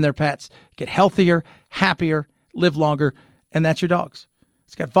and their pets get healthier, happier, live longer, and that's your dogs.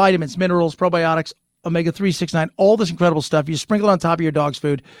 It's got vitamins, minerals, probiotics, omega-3, 6, 9, all this incredible stuff. You sprinkle it on top of your dog's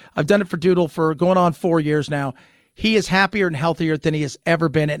food. I've done it for Doodle for going on 4 years now. He is happier and healthier than he has ever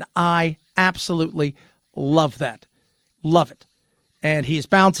been, and I absolutely love that. Love it. And he is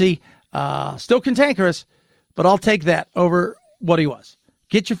bouncy, still cantankerous, but I'll take that over what he was.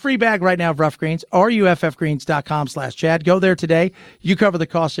 Get your free bag right now of Rough Greens, ruffgreens.com/Chad. Go there today. You cover the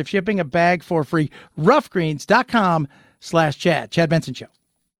cost of shipping, a bag for free. ruffgreens.com/Chad. Chad Benson Show.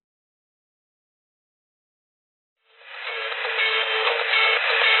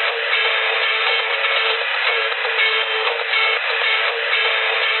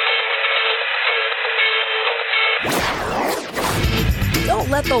 Don't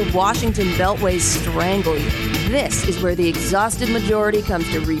let the Washington Beltway strangle you. This is where the exhausted majority comes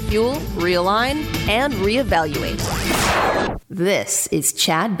to refuel, realign, and reevaluate. This is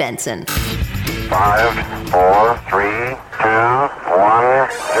Chad Benson. 5, 4, 3, 2,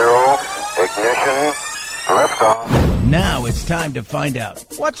 1, 0, ignition, liftoff. Now it's time to find out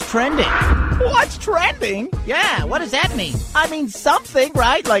what's trending. What's trending? Yeah, what does that mean? I mean something,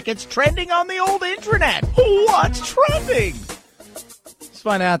 right? Like it's trending on the old internet. What's trending? Let's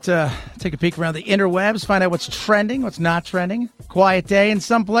find out, take a peek around the interwebs, find out what's trending, what's not trending. Quiet day in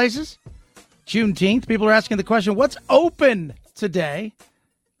some places. Juneteenth. People are asking the question, what's open today?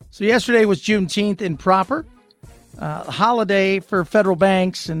 So yesterday was Juneteenth in proper. Holiday for federal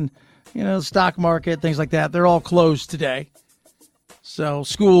banks and, the stock market, things like that. They're all closed today. So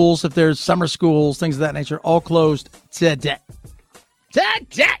schools, if there's summer schools, things of that nature, all closed today.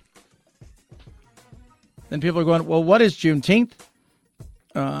 Today! Then people are going, well, what is Juneteenth?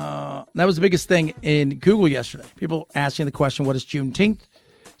 That was the biggest thing in Google yesterday. People asking the question, what is Juneteenth?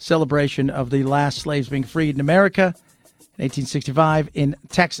 Celebration of the last slaves being freed in America in 1865 in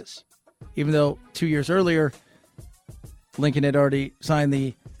Texas. Even though 2 years earlier, Lincoln had already signed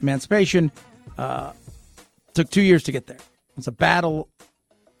the Emancipation, took 2 years to get there. It's a battle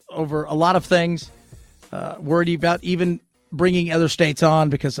over a lot of things, worried about even bringing other states on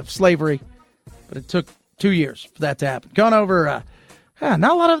because of slavery. But it took 2 years for that to happen. Gone over,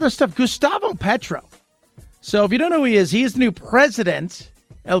 not a lot of other stuff. Gustavo Petro. So if you don't know who he is the new president,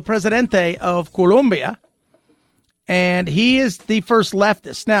 El Presidente of Colombia. And he is the first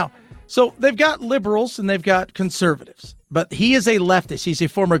leftist. Now, so they've got liberals and they've got conservatives. But he is a leftist. He's a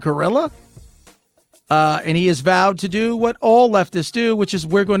former guerrilla. And he has vowed to do what all leftists do, which is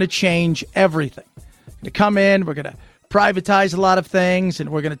we're going to change everything. We're going to come in, we're going to privatize a lot of things, and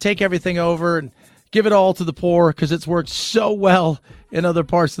we're going to take everything over and give it all to the poor because it's worked so well in other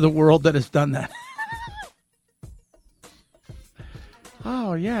parts of the world that has done that.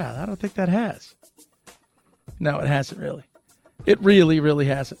 Oh, yeah, I don't think that has. No, it hasn't really. It really, really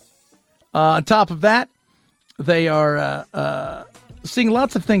hasn't. On top of that, they are seeing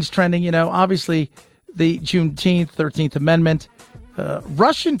lots of things trending. Obviously, the Juneteenth, 13th Amendment.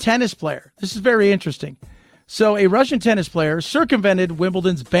 Russian tennis player. This is very interesting. So a Russian tennis player circumvented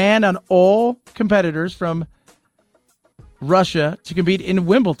Wimbledon's ban on all competitors from Russia to compete in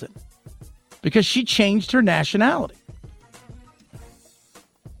Wimbledon because she changed her nationality.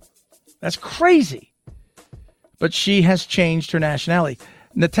 That's crazy. But she has changed her nationality.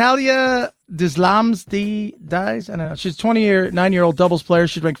 Natalia dies. I don't know. She's a 29-year-old doubles player.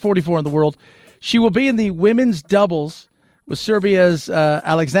 She's ranked 44 in the world. She will be in the women's doubles with Serbia's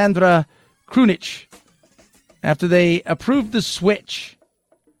Alexandra Krunic after they approved the switch.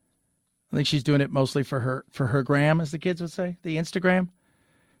 I think she's doing it mostly for her gram, as the kids would say, the Instagram.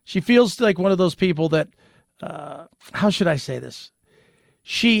 She feels like one of those people that, how should I say this?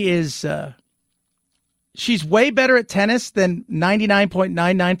 She is, she's way better at tennis than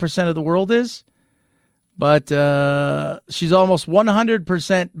 99.99% of the world is, but she's almost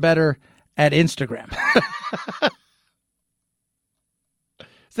 100% better at Instagram.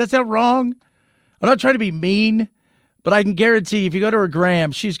 Does that sound wrong? I'm not trying to be mean, but I can guarantee if you go to her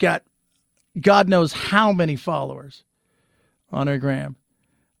gram, she's got God knows how many followers on her gram.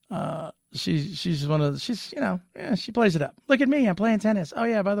 She's one of the, she plays it up. Look at me, I'm playing tennis. Oh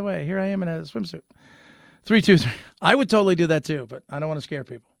yeah, by the way, here I am in a swimsuit. 3-2-3. I would totally do that too, but I don't want to scare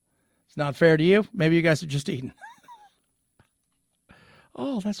people. It's not fair to you. Maybe you guys are just eating.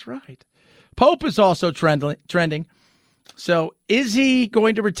 Oh, that's right. Pope is also trending. So is he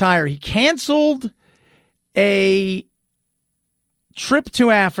going to retire? He canceled a trip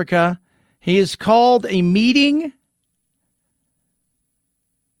to Africa. He has called a meeting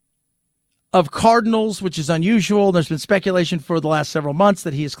of cardinals, which is unusual. There's been speculation for the last several months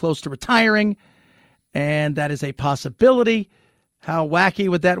that he is close to retiring, and that is a possibility. How wacky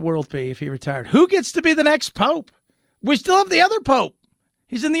would that world be if he retired? Who gets to be the next pope? We still have the other pope.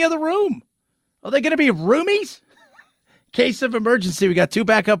 He's in the other room. Are they going to be roomies? Case of emergency, we got 2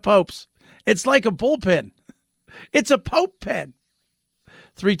 backup popes. It's like a bullpen. It's a pope pen.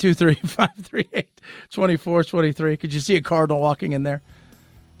 323-538-2423. Could you see a cardinal walking in there,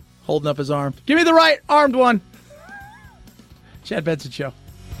 holding up his arm? Give me the right armed one. Chad Benson Show.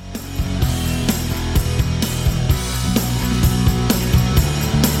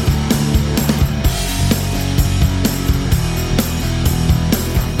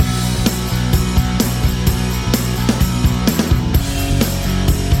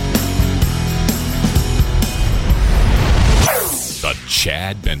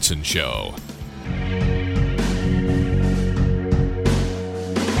 Chad Benson Show.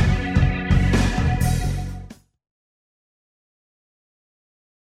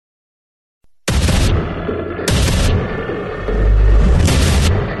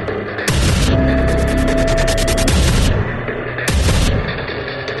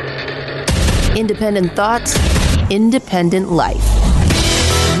 Independent thoughts, independent life.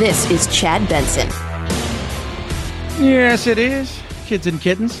 This is Chad Benson. Yes, it is. Kids and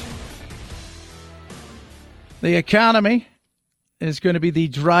kittens. The economy is going to be the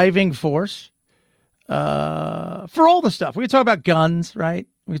driving force for all the stuff. We can talk about guns, right?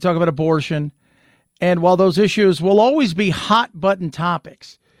 We can talk about abortion. And while those issues will always be hot button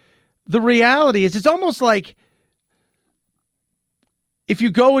topics, the reality is it's almost like if you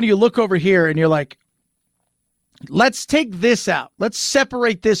go and you look over here and you're like, let's take this out. Let's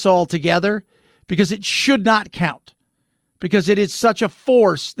separate this all together because it should not count, because it is such a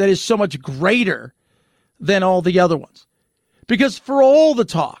force that is so much greater than all the other ones. Because for all the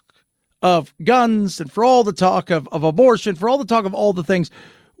talk of guns and for all the talk of abortion, for all the talk of all the things,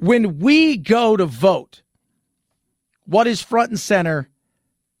 when we go to vote, what is front and center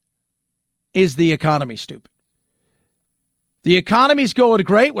is the economy, stupid. The economy's going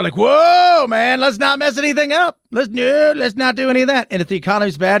great. We're like, whoa, man, let's not mess anything up. Let's not do any of that. And if the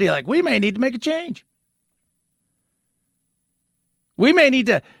economy's bad, you're like, we may need to make a change. We may need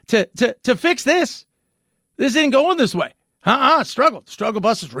to fix this. This isn't going this way. Struggle. The struggle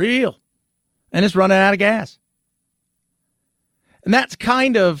bus is real. And it's running out of gas. And that's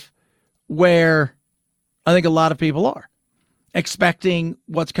kind of where I think a lot of people are, expecting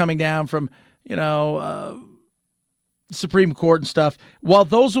what's coming down from, Supreme Court and stuff. While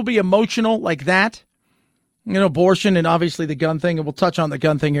those will be emotional like that, abortion and obviously the gun thing, and we'll touch on the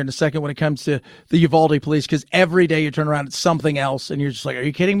gun thing here in a second when it comes to the Uvalde police, because every day you turn around, it's something else, and you're just like, are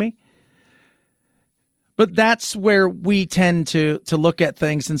you kidding me? But that's where we tend to look at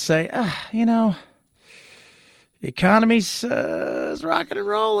things and say, the economy's is rocking and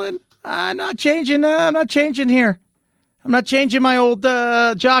rolling. I'm not changing here. I'm not changing my old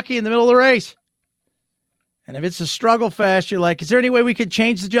jockey in the middle of the race. And if it's a struggle fest, you're like, is there any way we could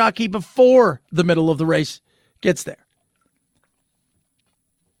change the jockey before the middle of the race gets there?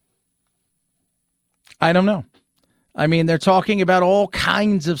 I don't know. I mean, they're talking about all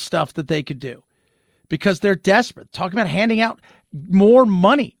kinds of stuff that they could do because they're desperate. Talking about handing out more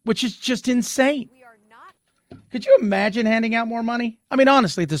money, which is just insane. Could you imagine handing out more money? I mean,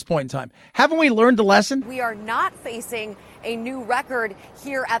 honestly, at this point in time, haven't we learned the lesson? We are not facing a new record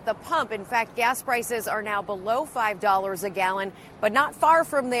here at the pump. In fact, gas prices are now below $5 a gallon, but not far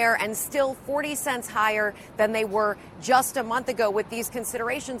from there and still 40 cents higher than they were just a month ago with these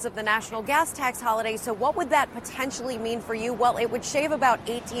considerations of the national gas tax holiday. So what would that potentially mean for you? Well, it would shave about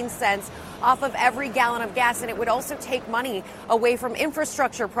 18 cents off of every gallon of gas, and it would also take money away from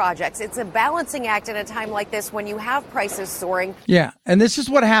infrastructure projects. It's a balancing act in a time like this when you have prices soaring. Yeah, and this is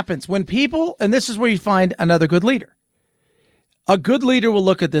what happens when people, and this is where you find another good leader. A good leader will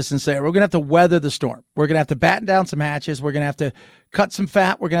look at this and say, we're going to have to weather the storm. We're going to have to batten down some hatches. We're going to have to cut some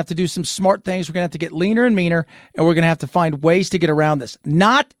fat. We're going to have to do some smart things. We're going to have to get leaner and meaner, and we're going to have to find ways to get around this.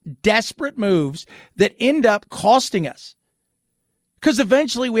 Not desperate moves that end up costing us, because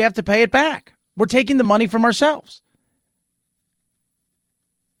eventually we have to pay it back. We're taking the money from ourselves.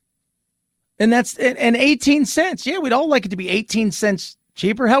 And that's and 18 cents. Yeah, we'd all like it to be 18 cents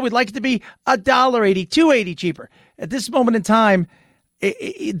cheaper. Hell, we'd like it to be $1.80, $2.80 cheaper. At this moment in time,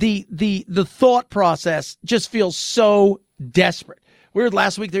 the thought process just feels so desperate. We heard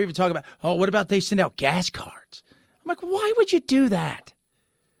last week they were even talking about, what about they send out gas cards? I'm like, why would you do that?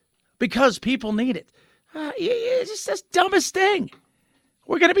 Because people need it. It's just the dumbest thing.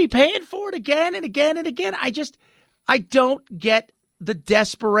 We're going to be paying for it again and again and again. I don't get the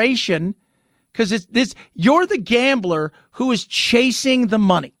desperation, because it's this. You're the gambler who is chasing the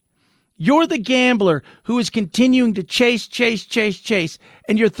money. You're the gambler who is continuing to chase,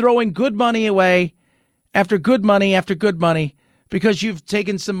 and you're throwing good money away after good money after good money because you've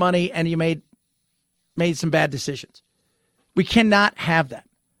taken some money and you made some bad decisions. We cannot have that.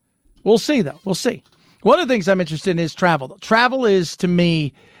 We'll see, though. We'll see. One of the things I'm interested in is travel. Travel is, to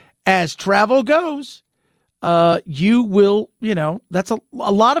me, as travel goes, you will, that's a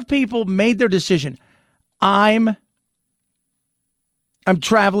lot of people made their decision. I'm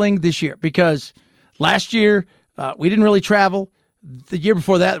traveling this year because last year we didn't really travel. The year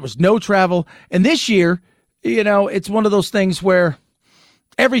before that, there was no travel. And this year, it's one of those things where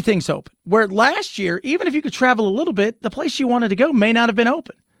everything's open. Where last year, even if you could travel a little bit, the place you wanted to go may not have been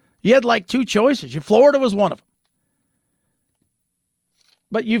open. You had like two choices. Florida was one of them.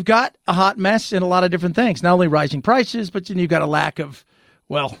 But you've got a hot mess in a lot of different things. Not only rising prices, but then you've got a lack of,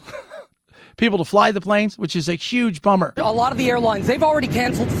 people to fly the planes, which is a huge bummer. A lot of the airlines, they've already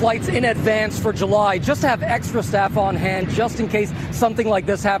canceled flights in advance for July just to have extra staff on hand just in case something like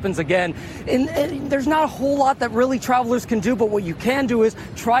this happens again. And there's not a whole lot that really travelers can do, but what you can do is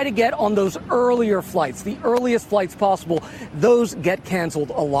try to get on those earlier flights, the earliest flights possible. Those get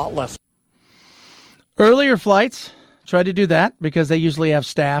canceled a lot less. Earlier flights, try to do that because they usually have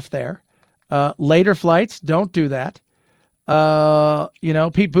staff there. Later flights, don't do that.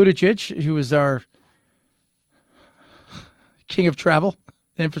 Pete Buttigieg, who is our king of travel,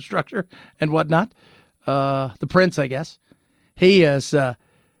 infrastructure, and whatnot, the prince, I guess, he is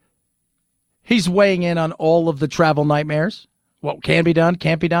He's weighing in on all of the travel nightmares. What can be done,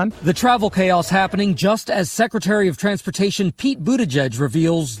 can't be done. The travel chaos happening just as Secretary of Transportation Pete Buttigieg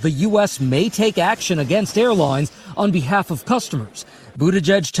reveals the U.S. may take action against airlines on behalf of customers.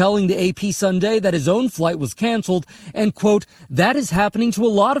 Buttigieg telling the AP Sunday that his own flight was canceled and, quote, that is happening to a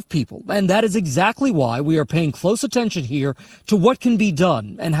lot of people. And that is exactly why we are paying close attention here to what can be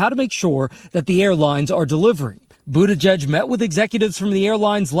done and how to make sure that the airlines are delivering. Buttigieg met with executives from the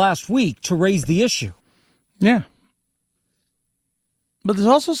airlines last week to raise the issue. Yeah. But there's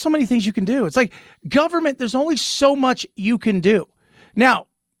also so many things you can do. It's like government, there's only so much you can do. Now,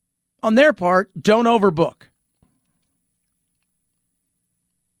 on their part, don't overbook.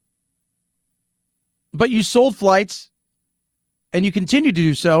 But you sold flights, and you continue to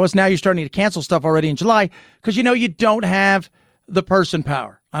do so, as now you're starting to cancel stuff already in July, because you know you don't have the person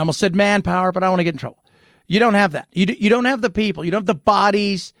power. I almost said manpower, but I don't want to get in trouble. You don't have that. You don't have the people. You don't have the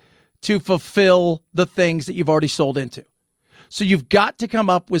bodies to fulfill the things that you've already sold into. So you've got to come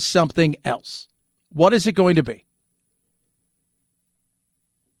up with something else. What is it going to be?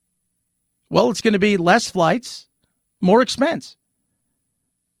 Well, it's going to be less flights, more expense.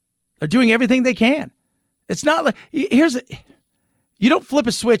 They're doing everything they can. It's not like you don't flip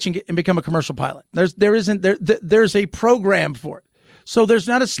a switch and become a commercial pilot. There's a program for it. So there's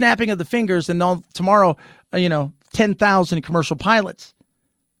not a snapping of the fingers and tomorrow, 10,000 commercial pilots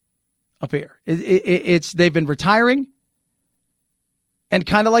appear. They've been retiring. And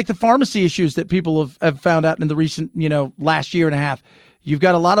kind of like the pharmacy issues that people have found out in the recent, last year and a half, you've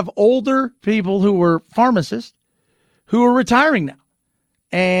got a lot of older people who were pharmacists who are retiring now.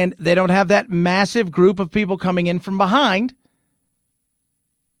 And they don't have that massive group of people coming in from behind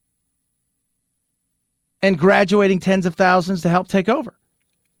and graduating tens of thousands to help take over.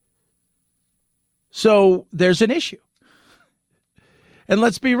 So there's an issue. And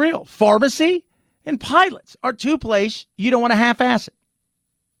let's be real. Pharmacy and pilots are two places you don't want to half-ass it.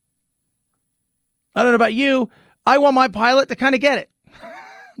 I don't know about you. I want my pilot to kind of get it.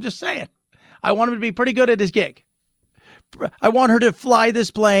 I'm just saying. I want him to be pretty good at his gig. I want her to fly this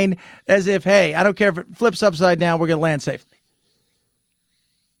plane as if, hey, I don't care if it flips upside down, we're going to land safely.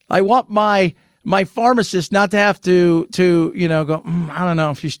 I want my pharmacist not to have to go, I don't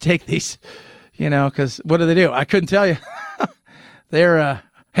know if you should take these, because what do they do? I couldn't tell you. They're,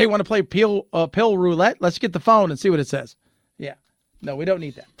 hey, want to play pill roulette? Let's get the phone and see what it says. Yeah. No, we don't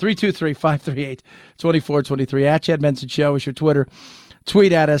need that. 323-538-2423. At Chad Benson Show is your Twitter.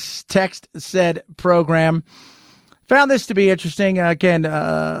 Tweet at us. Text said program. Found this to be interesting. Again,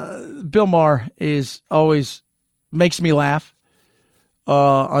 Bill Maher is always makes me laugh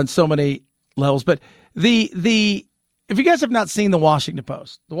on so many levels. But if you guys have not seen the Washington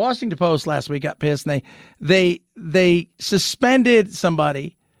Post last week got pissed and they suspended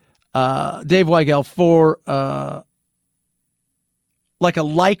somebody, Dave Weigel, for like a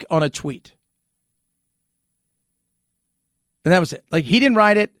like on a tweet. And that was it. Like, he didn't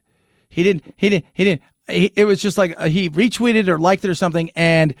write it. He didn't. It was just like he retweeted or liked it or something,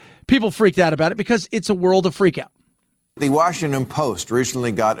 and people freaked out about it because it's a world of freak out. The Washington Post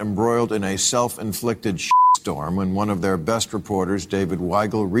recently got embroiled in a self-inflicted storm when one of their best reporters, David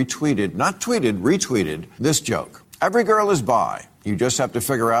Weigel, retweeted this joke. Every girl is bi. You just have to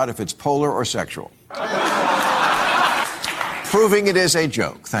figure out if it's polar or sexual. Proving it is a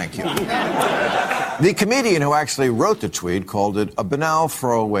joke. Thank you. The comedian who actually wrote the tweet called it a banal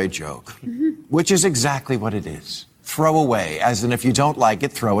throwaway joke, which is exactly what it is. Throwaway, as in if you don't like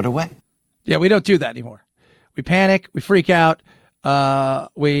it, throw it away. Yeah, we don't do that anymore. We panic, we freak out,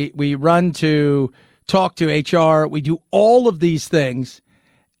 we run to talk to HR, we do all of these things,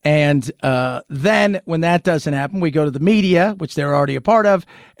 and then when that doesn't happen, we go to the media, which they're already a part of,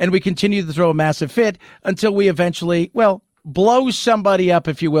 and we continue to throw a massive fit until we eventually, blow somebody up,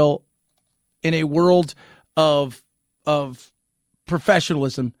 if you will, in a world of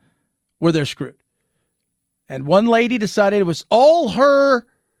professionalism where they're screwed. And one lady decided it was all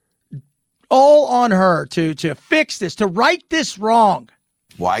on her to fix this, to right this wrong.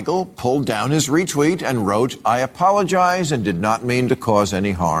 Weigel pulled down his retweet and wrote, I apologize and did not mean to cause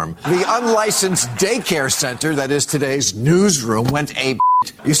any harm. The unlicensed daycare center that is today's newsroom went ape.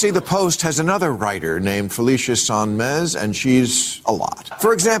 You see, the Post has another writer named Felicia Sonmez, and she's a lot.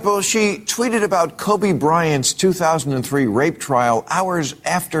 For example, she tweeted about Kobe Bryant's 2003 rape trial hours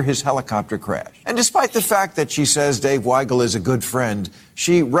after his helicopter crash. And despite the fact that she says Dave Weigel is a good friend,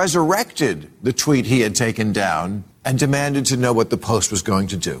 she resurrected the tweet he had taken down and demanded to know what the Post was going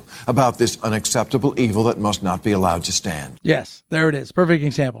to do about this unacceptable evil that must not be allowed to stand. Yes, there it is. Perfect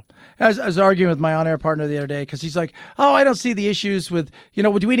example. I was arguing with my on-air partner the other day because he's like, oh, I don't see the issues with,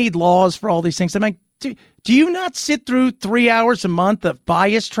 do we need laws for all these things? I'm like, do you not sit through 3 hours a month of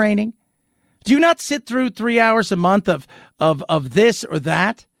bias training? Do you not sit through 3 hours a month of this or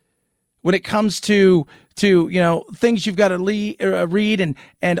that when it comes to things you've got to read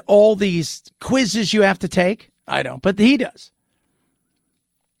and all these quizzes you have to take? I don't, but he does.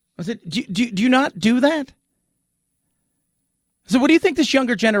 I said, do you not do that? So what do you think this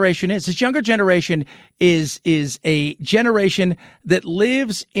younger generation is? This younger generation is a generation that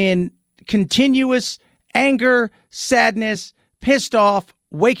lives in continuous anger, sadness, pissed off,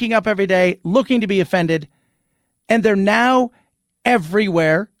 waking up every day, looking to be offended, and they're now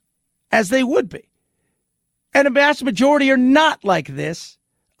everywhere as they would be. And a vast majority are not like this.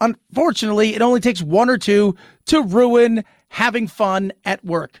 Unfortunately, it only takes one or two to ruin having fun at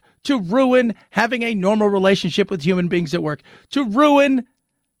work, to ruin having a normal relationship with human beings at work, to ruin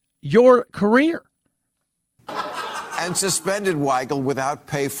your career. And suspended Weigel without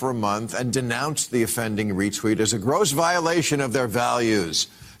pay for a month and denounced the offending retweet as a gross violation of their values.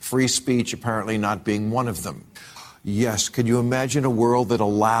 Free speech apparently not being one of them. Yes, could you imagine a world that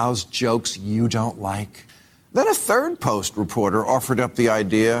allows jokes you don't like? Then a third Post reporter offered up the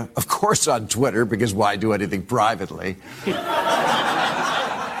idea, of course on Twitter, because why do anything privately,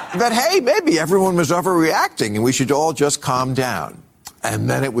 that, hey, maybe everyone was overreacting and we should all just calm down. And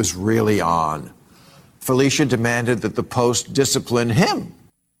then it was really on. Felicia demanded that the Post discipline him.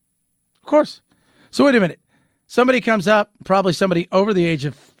 Of course. So wait a minute. Somebody comes up, probably somebody over the age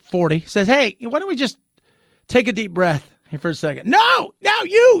of 40, says, hey, why don't we just take a deep breath here for a second? No,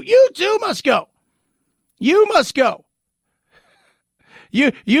 you too must go. You must go.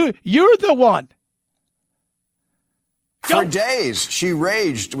 You're the one. For days, she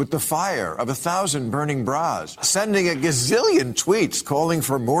raged with the fire of 1,000 burning bras, sending a gazillion tweets calling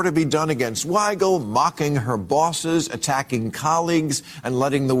for more to be done against Weigel, mocking her bosses, attacking colleagues, and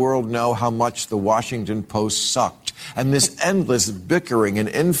letting the world know how much the Washington Post sucked. And this endless bickering and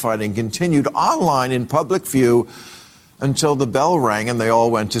infighting continued online in public view until the bell rang and they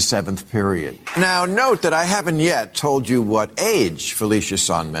all went to seventh period. Now, note that I haven't yet told you what age Felicia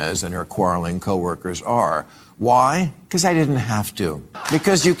Sonmez and her quarreling coworkers are. Why? Because I didn't have to.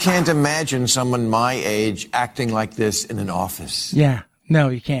 Because you can't imagine someone my age acting like this in an office. Yeah, no,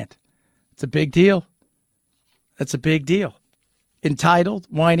 you can't. It's a big deal. That's a big deal. Entitled,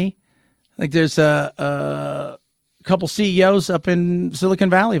 whiny. I think there's a couple CEOs up in Silicon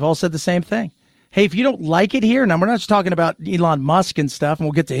Valley have all said the same thing. Hey, if you don't like it here, now we're not just talking about Elon Musk and stuff, and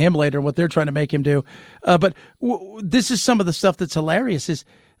we'll get to him later and what they're trying to make him do. But this is some of the stuff that's hilarious is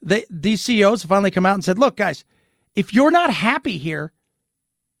these CEOs have finally come out and said, look, guys, if you're not happy here,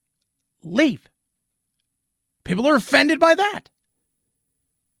 leave. People are offended by that.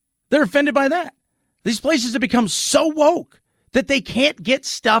 They're offended by that. These places have become so woke that they can't get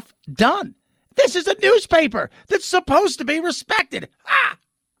stuff done. This is a newspaper that's supposed to be respected.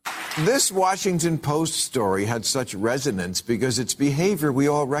 This Washington Post story had such resonance because it's behavior we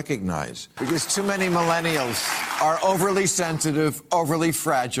all recognize. Because too many millennials are overly sensitive, overly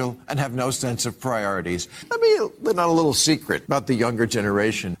fragile, and have no sense of priorities. Let me let out a little secret about the younger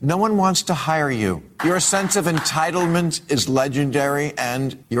generation. No one wants to hire you. Your sense of entitlement is legendary,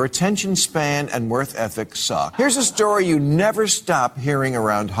 and your attention span and worth ethic suck. Here's a story you never stop hearing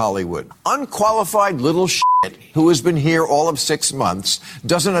around Hollywood. Unqualified little shit who has been here all of 6 months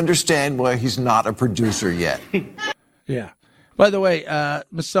doesn't understand why he's not a producer yet. Yeah. By the way,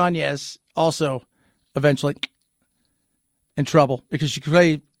 Ms. Sonmez also eventually in trouble because she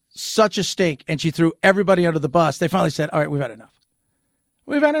played such a stink and she threw everybody under the bus. They finally said, all right, we've had enough.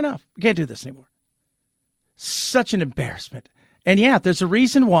 We've had enough. We can't do this anymore. Such an embarrassment. And yeah, there's a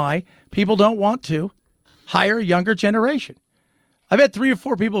reason why people don't want to hire a younger generation. I've had 3 or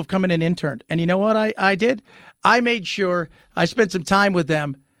 4 people have come in and interned. And you know what I did? I made sure I spent some time with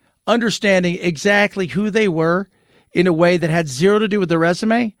them understanding exactly who they were in a way that had zero to do with their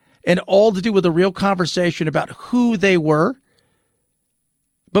resume and all to do with a real conversation about who they were.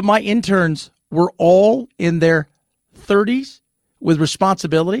 But my interns were all in their 30s with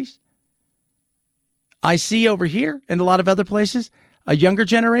responsibilities. I see over here and a lot of other places, a younger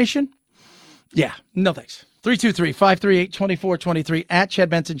generation. Yeah, no thanks. 323-538-2423 at Chad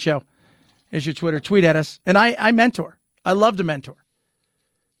Benson Show is your Twitter. Tweet at us. And I mentor. I love to mentor.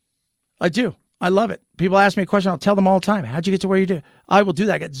 I do. I love it. People ask me a question. I'll tell them all the time. How'd you get to where you do? I will do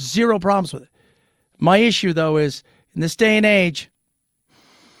that. I got zero problems with it. My issue, though, is in this day and age,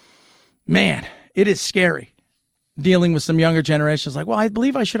 man, it is scary. dealing with some younger generations like, well, I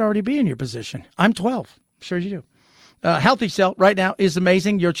believe I should already be in your position. I'm 12. I'm sure you do. Healthy Cell right now is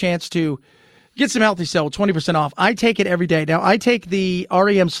amazing. Your chance to get some Healthy Cell with 20% off. I take it every day. Now, I take the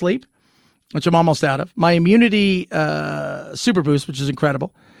REM Sleep, which I'm almost out of, my Immunity Super Boost, which is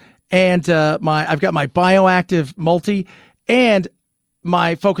incredible, and I've got my Bioactive Multi and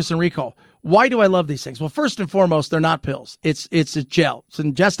my Focus and Recall. Why do I love these things? Well, first and foremost, they're not pills. It's a gel. It's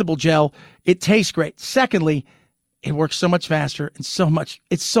an ingestible gel. It tastes great. Secondly, it works so much faster and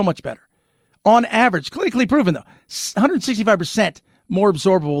it's so much better. On average, clinically proven though, 165% more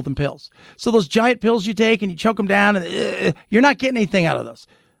absorbable than pills. So those giant pills you take and you choke them down, and you're not getting anything out of those.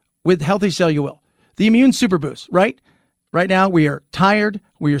 With Healthy Cell, you will. The Immune Super Boost, right? Right now, we are tired,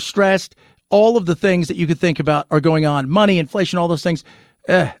 we are stressed. All of the things that you could think about are going on. Money, inflation, all those things.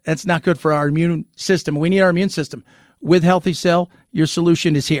 That's not good for our immune system. We need our immune system. With Healthy Cell, your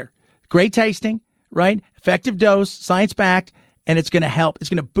solution is here. Great tasting, right? Effective dose, science-backed, and it's going to help. It's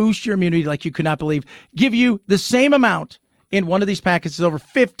going to boost your immunity like you could not believe. Give you the same amount in one of these packets as over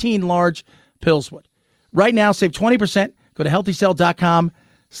 15 large pills would. Right now, save 20%. Go to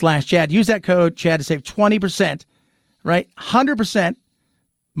healthycell.com/Chad. Use that code, Chad, to save 20%, right? 100%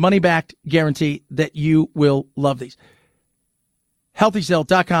 money-backed guarantee that you will love these.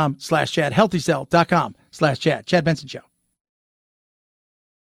 healthycell.com/Chad. healthycell.com/Chad. Chad Benson Show.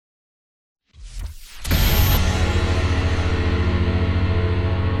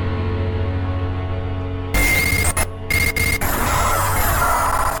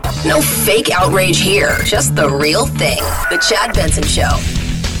 No fake outrage here, just the real thing. The Chad Benson Show.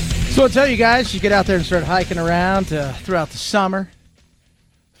 So I'll tell you guys, you get out there and start hiking around throughout the summer,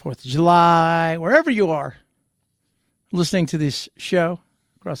 4th of July, wherever you are, listening to this show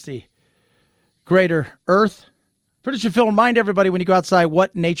across the greater earth. Producer Phil, remind everybody when you go outside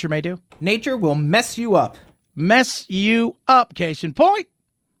what nature may do. Nature will mess you up. Mess you up, case in point.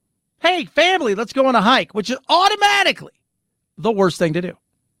 Hey, family, let's go on a hike, which is automatically the worst thing to do.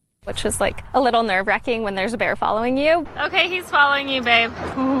 Which is like a little nerve-wracking when there's a bear following you. Okay, he's following you, babe.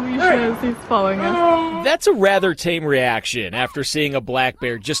 Oh, he says he's following us. That's a rather tame reaction after seeing a black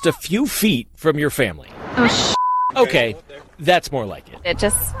bear just a few feet from your family. Oh, Okay, that's more like it. It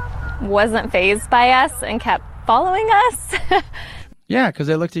just wasn't fazed by us and kept following us. Yeah, because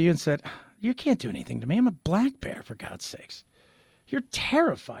they looked at you and said, you can't do anything to me. I'm a black bear, for God's sakes. You're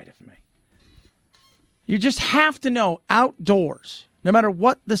terrified of me. You just have to know outdoors, no matter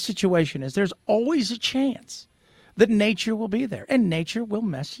what the situation is, there's always a chance that nature will be there, and nature will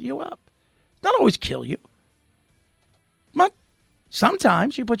mess you up. Not always kill you. But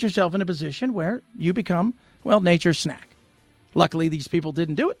sometimes you put yourself in a position where you become, well, nature's snack. Luckily, these people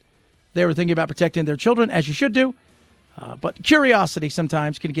didn't do it. They were thinking about protecting their children, as you should do. But curiosity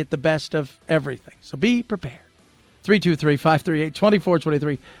sometimes can get the best of everything. So be prepared.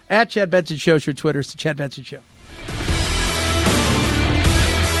 323-538-2423. At Chad Benson Show is your Twitter. It's the Chad Benson Show.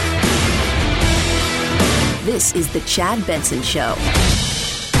 This is the Chad Benson Show.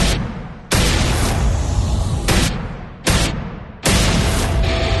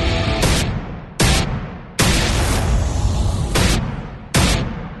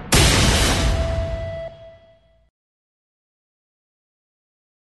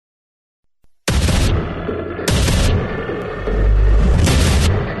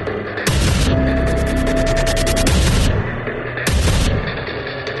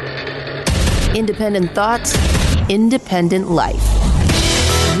 Independent thoughts, independent life.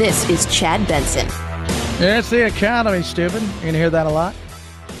 This is Chad Benson. Yeah, it's the economy, stupid. You're going to hear that a lot.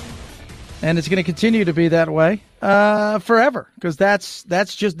 And it's going to continue to be that way forever, because that's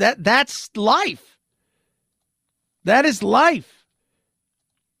just that's life. That is life.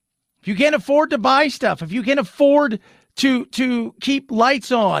 If you can't afford to buy stuff, if you can't afford to keep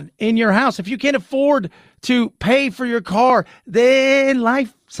lights on in your house, if you can't afford to pay for your car, then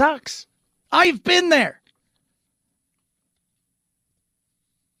life sucks. I've been there.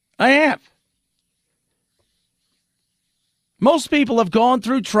 I have. Most people have gone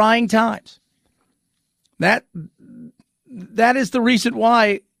through trying times. That is the reason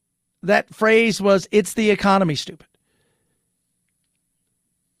why that phrase was, it's the economy, stupid.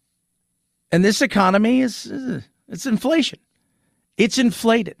 And this economy it's inflation. It's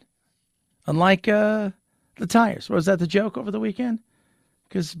inflated. Unlike the tires. Was that the joke over the weekend?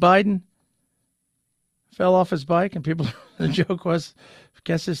 Because Biden fell off his bike, and the joke was, I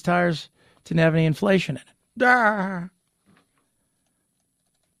guess his tires didn't have any inflation in it. Duh.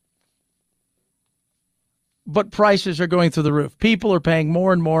 But prices are going through the roof. People are paying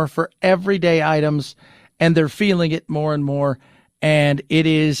more and more for everyday items, and they're feeling it more and more. And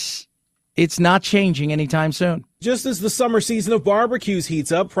it's not changing anytime soon. Just as the summer season of barbecues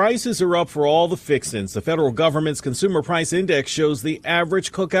heats up, prices are up for all the fixins. The federal government's consumer price index shows the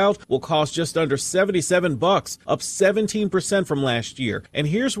average cookout will cost just under $77, up 17% from last year. And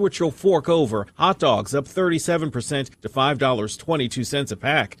here's what you'll fork over. Hot dogs up 37% to $5.22 a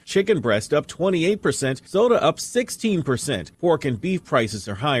pack. Chicken breast up 28%, soda up 16%. Pork and beef prices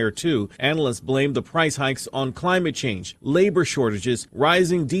are higher too. Analysts blame the price hikes on climate change, labor shortages,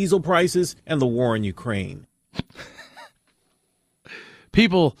 rising diesel prices, and the war in Ukraine.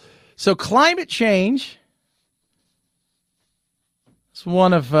 So climate change is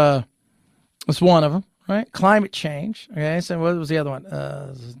one of them, right? Climate change. Okay, so what was the other one?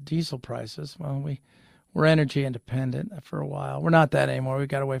 Diesel prices. Well, we're energy independent for a while. We're not that anymore. We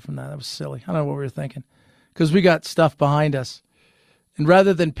got away from that. That was silly. I don't know what we were thinking because we got stuff behind us. And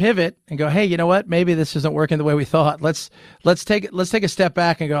rather than pivot and go, hey, you know what? Maybe this isn't working the way we thought. Let's take a step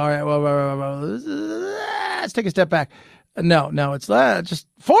back and go, all right, well, let's take a step back. No, it's just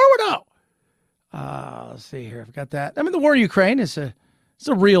forward. Let's see here. I've got that. I mean, the war in Ukraine it's a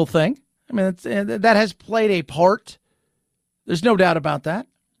real thing. I mean, that has played a part. There's no doubt about that.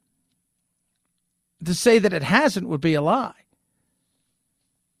 To say that it hasn't would be a lie.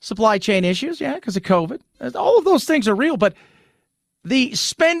 Supply chain issues, yeah, because of COVID. All of those things are real, but the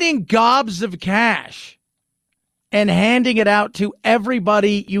spending gobs of cash and handing it out to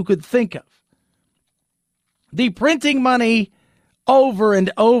everybody you could think of. The printing money over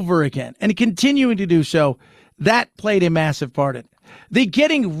and over again and continuing to do so, that played a massive part in it. The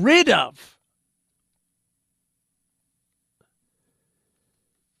getting rid of,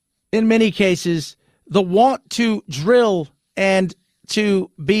 in many cases, the want to drill and to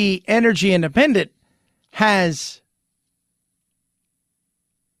be energy independent has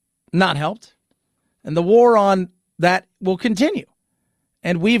not helped. And the war on that will continue.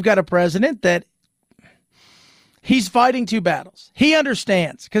 And we've got a president that he's fighting two battles. He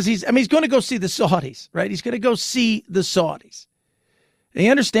understands because he's going to go see the Saudis, right? He's going to go see the Saudis. And he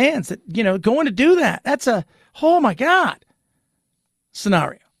understands that, going to do that, that's a, oh my God,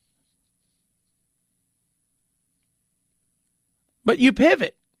 scenario. But you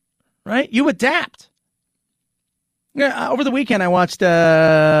pivot, right? You adapt. Yeah, over the weekend, I watched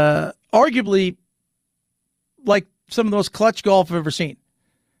arguably like some of the most clutch golf I've ever seen.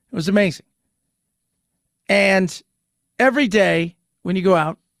 It was amazing. And every day when you go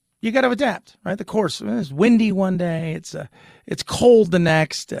out, you got to adapt, right? The course is windy one day. It's cold the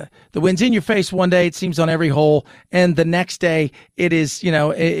next. The wind's in your face one day. It seems on every hole. And the next day it is,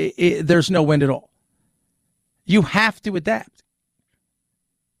 there's no wind at all. You have to adapt.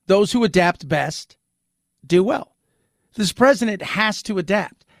 Those who adapt best do well. This president has to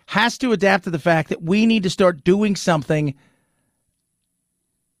adapt to the fact that we need to start doing something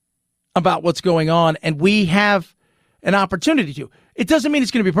about what's going on, and we have an opportunity to. It doesn't mean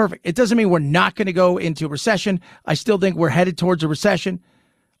it's going to be perfect. It doesn't mean we're not going to go into a recession. I still think we're headed towards a recession.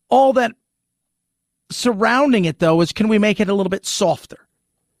 All that surrounding it, though, is can we make it a little bit softer?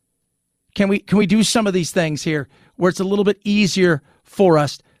 Can we do some of these things here where it's a little bit easier for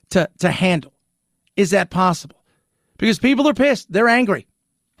us to handle? Is that possible? Because people are pissed. They're angry.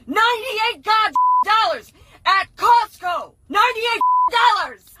 $98 at Costco. $98.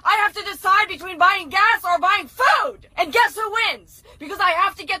 I have to decide between buying gas or buying food. And guess who wins? Because I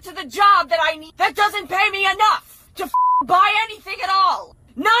have to get to the job that I need that doesn't pay me enough to buy anything at all.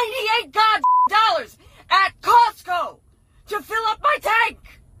 $98 at Costco to fill up my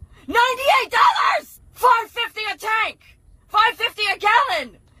tank. $98. $5.50 a tank. $5.50 a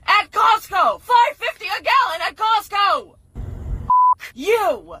gallon at Costco. $5.50 a gallon at Costco.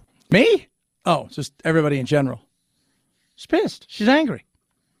 You. Me? Oh, just everybody in general. She's pissed. She's angry.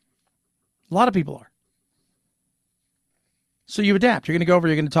 A lot of people are. So you adapt. You're going to go over,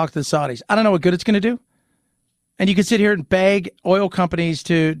 you're going to talk to the Saudis. I don't know what good it's going to do. And you can sit here and beg oil companies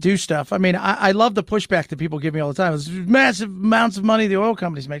to do stuff. I mean, I love the pushback that people give me all the time. It's massive amounts of money the oil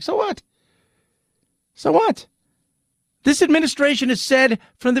companies make. So what? So what? This administration has said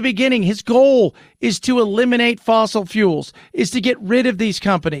from the beginning, his goal is to eliminate fossil fuels, is to get rid of these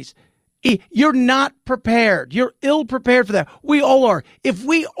companies. You're not prepared. You're ill prepared for that. We all are. If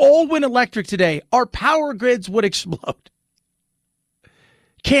we all went electric today, our power grids would explode.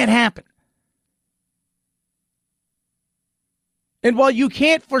 Can't happen. And while you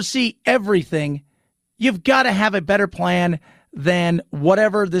can't foresee everything, you've got to have a better plan than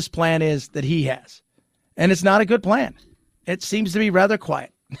whatever this plan is that he has. And it's not a good plan. It seems to be rather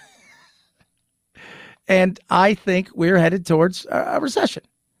quiet. And I think we're headed towards a recession.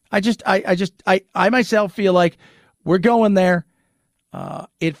 I myself feel like we're going there.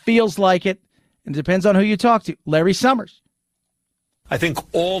 It feels like it. And it depends on who you talk to. Larry Summers. I think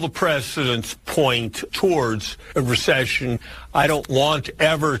all the precedents point towards a recession. I don't want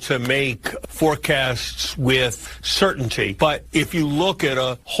ever to make forecasts with certainty. But if you look at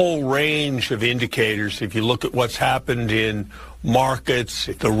a whole range of indicators, if you look at what's happened in markets,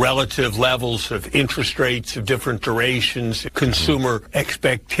 the relative levels of interest rates of different durations, consumer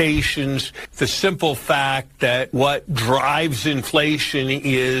expectations, the simple fact that what drives inflation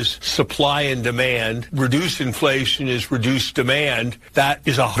is supply and demand, reduced inflation is reduced demand, that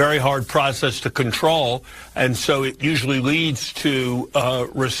is a very hard process to control, and so it usually leads to a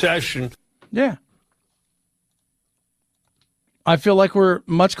recession. Yeah. I feel like we're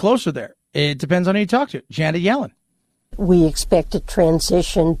much closer there. It depends on who you talk to. Janet Yellen. We expect a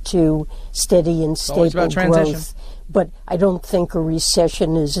transition to steady and stable growth, but I don't think a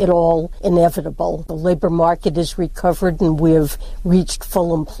recession is at all inevitable. The labor market is recovered and we have reached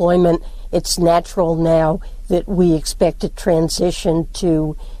full employment. It's natural now that we expect a transition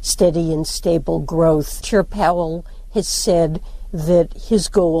to steady and stable growth. Chair Powell has said that his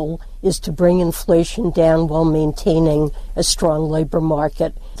goal is to bring inflation down while maintaining a strong labor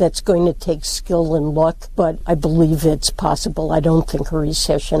market. That's going to take skill and luck, but I believe it's possible. I don't think a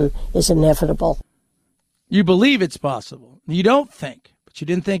recession is inevitable. You believe it's possible. You don't think, but you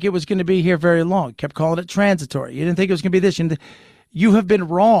didn't think it was going to be here very long. You kept calling it transitory. You didn't think it was going to be this. You have been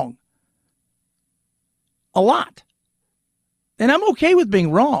wrong a lot. And I'm okay with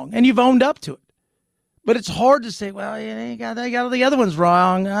being wrong, and you've owned up to it. But it's hard to say, well, they got the other ones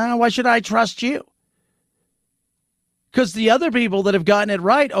wrong. Why should I trust you? Because the other people that have gotten it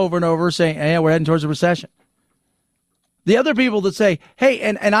right over and over saying, hey, we're heading towards a recession. The other people that say, hey,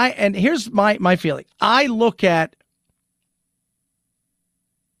 and here's my feeling. I look at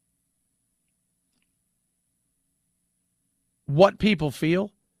what people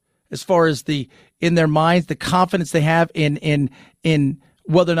feel as far as in their minds, the confidence they have in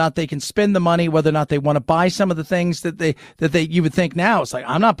whether or not they can spend the money, whether or not they want to buy some of the things that you would think now. It's like,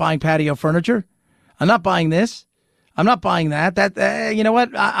 I'm not buying patio furniture. I'm not buying this. I'm not buying that. You know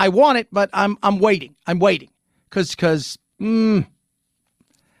what? I want it, but I'm waiting. I'm waiting because I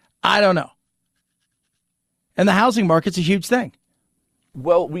don't know. And the housing market's a huge thing.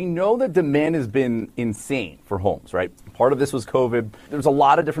 Well, we know that demand has been insane for homes, right? Part of this was COVID. There's a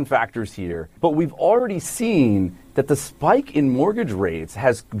lot of different factors here. But we've already seen that the spike in mortgage rates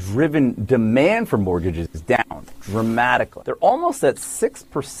has driven demand for mortgages down dramatically. They're almost at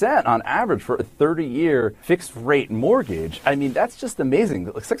 6% on average for a 30-year fixed rate mortgage. I mean, that's just amazing.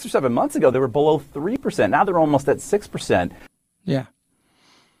 Like 6 or 7 months ago, they were below 3%. Now they're almost at 6%. Yeah.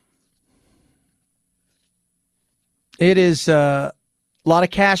 It is a lot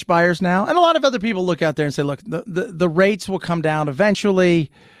of cash buyers now, and a lot of other people look out there and say, look, the rates will come down eventually.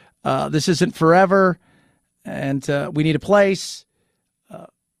 This isn't forever, and we need a place.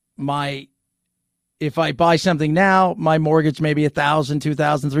 If I buy something now, my mortgage may be $1,000,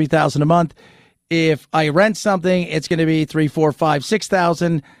 $2,000, $3,000 a month. If I rent something, it's going to be $3,000, $4,000, $5,000,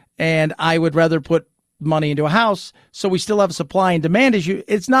 $6,000, and I would rather put money into a house. So we still have a supply and demand issue.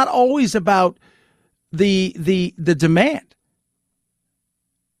 It's not always about the demand.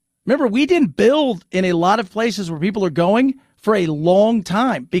 Remember, we didn't build in a lot of places where people are going for a long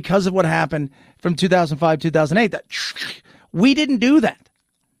time because of what happened from 2005, 2008. We didn't do that.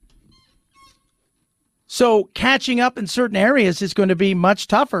 So catching up in certain areas is going to be much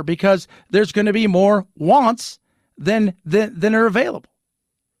tougher because there's going to be more wants than are available.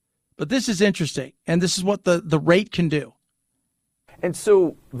 But this is interesting, and this is what the rate can do. And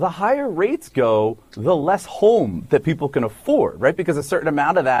so the higher rates go, the less home that people can afford, right? Because a certain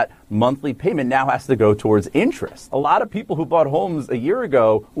amount of that monthly payment now has to go towards interest. A lot of people who bought homes a year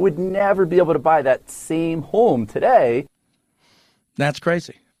ago would never be able to buy that same home today. That's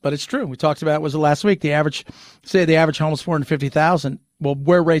crazy, but it's true. We talked about, was it last week? The average home is $450,000. Well,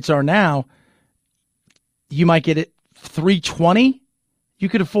 where rates are now, you might get it $320,000. You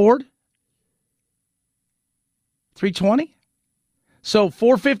could afford $320,000. So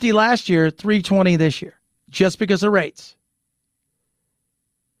 $450,000 last year, $320,000 this year, just because of rates.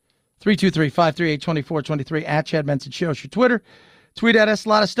 323-538-2423 at Chad Benson Show. Your Twitter. Tweet at us. A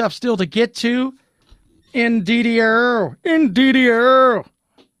lot of stuff still to get to. NDDR.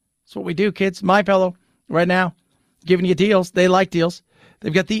 That's what we do, kids. My Pillow right now, giving you deals. They like deals.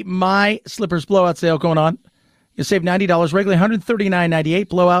 They've got the My Slippers blowout sale going on. You'll save $90, regularly $139.98,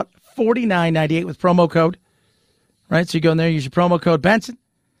 blowout $49.98 with promo code. Right, so you go in there, use your promo code Benson,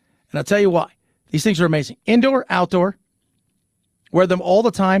 and I'll tell you why. These things are amazing. Indoor, outdoor, wear them all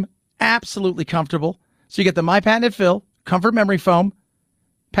the time, absolutely comfortable. So you get the My Patented Fill, Comfort Memory Foam,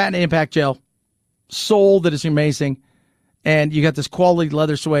 Patented Impact Gel, sole that is amazing. And you got this quality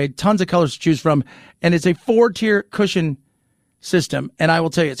leather suede, tons of colors to choose from. And it's a 4-tier cushion system. And I will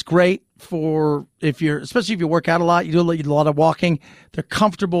tell you, it's great for especially if you work out a lot, you do a lot of walking. They're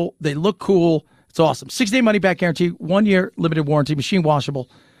comfortable. They look cool. It's awesome. 6-day money back guarantee, 1 year limited warranty, machine washable.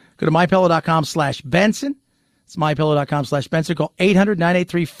 Go to mypillow.com/Benson. It's mypillow.com/Benson. Call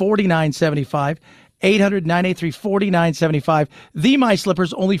 800-983-4975. 800-983-4975. The My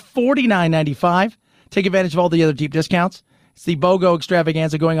Slippers, only $49.95. Take advantage of all the other deep discounts. It's the BOGO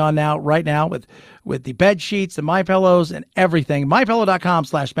extravaganza going on right now with the bed sheets, the My Pillows, and everything.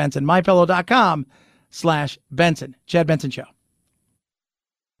 mypillow.com/Benson. mypillow.com/Benson. Chad Benson Show.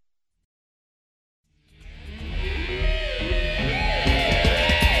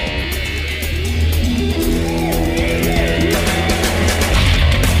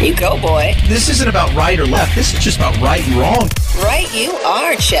 You go, boy. This isn't about right or left. This is just about right and wrong. Right you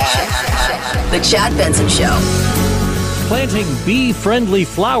are, Chad. The Chad Benson Show. Planting bee-friendly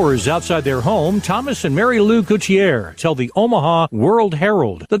flowers outside their home, Thomas and Mary Lou Gutierrez tell the Omaha World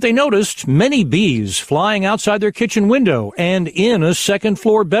Herald that they noticed many bees flying outside their kitchen window and in a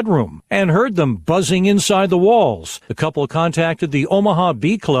second-floor bedroom, and heard them buzzing inside the walls. The couple contacted the Omaha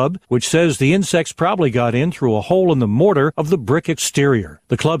Bee Club, which says the insects probably got in through a hole in the mortar of the brick exterior.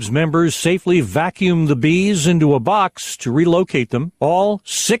 The club's members safely vacuumed the bees into a box to relocate them, all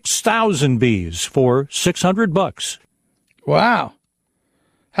 6,000 bees for $600. Wow.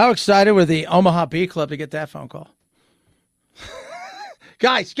 How excited were the Omaha Bee Club to get that phone call?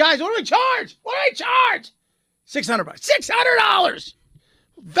 Guys, what do we charge? $600. $600.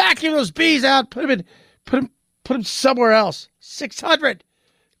 Vacuum those bees out, put them somewhere else. $600.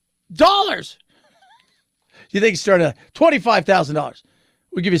 You think start at $25,000.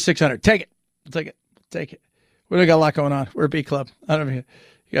 We'll give you $600. Take it. We'll take it. We got a lot going on. We're a bee club. I don't know if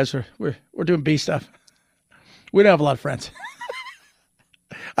you guys we're doing bee stuff. We don't have a lot of friends.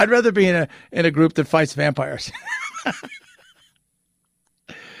 I'd rather be in a group that fights vampires.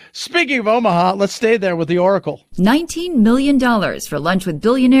 Speaking of Omaha, let's stay there with the Oracle. $19 million for lunch with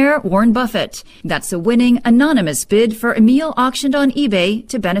billionaire Warren Buffett. That's a winning anonymous bid for a meal auctioned on eBay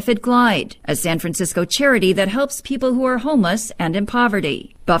to benefit Glide, a San Francisco charity that helps people who are homeless and in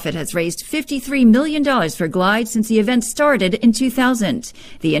poverty. Buffett has raised $53 million for Glide since the event started in 2000.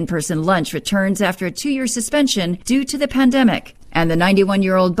 The in-person lunch returns after a 2-year suspension due to the pandemic. And the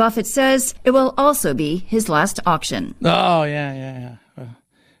 91-year-old Buffett says it will also be his last auction. Oh, yeah.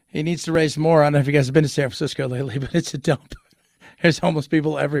 He needs to raise more. I don't know if you guys have been to San Francisco lately, but it's a dump. There's homeless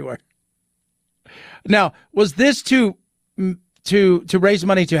people everywhere. Now, was this to raise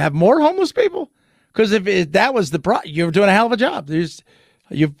money to have more homeless people? Because if that was the you were doing a hell of a job.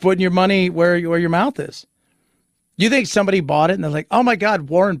 You're putting your money where your mouth is. You think somebody bought it and they're like, oh my God,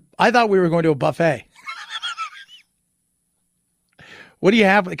 Warren, I thought we were going to a buffet. What do you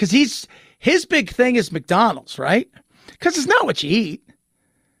have? Because his big thing is McDonald's, right? Because it's not what you eat.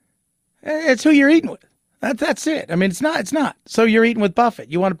 It's who you're eating with. That's it. I mean, it's not. So you're eating with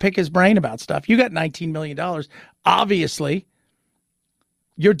Buffett. You want to pick his brain about stuff. You got $19 million. Obviously,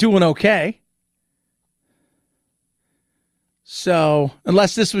 you're doing okay. So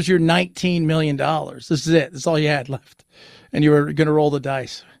unless this was your $19 million, this is it. That's all you had left. And you were going to roll the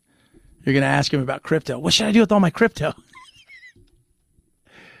dice. You're going to ask him about crypto. What should I do with all my crypto?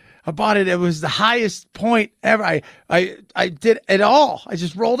 I bought it. It was the highest point ever. I did it all. I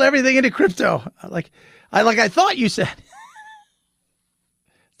just rolled everything into crypto. I thought you said.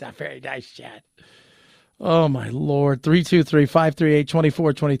 It's not very nice, Chad. Oh, my Lord.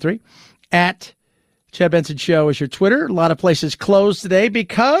 323-538-2423. At Chad Benson Show is your Twitter. A lot of places closed today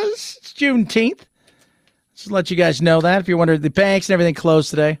because it's Juneteenth. Just to let you guys know that. If you're wondering, the banks and everything closed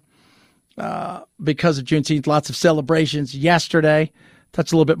today because of Juneteenth. Lots of celebrations yesterday.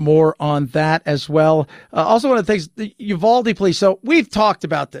 Touch a little bit more on that as well. Also, one of the things, the Uvalde police. So we've talked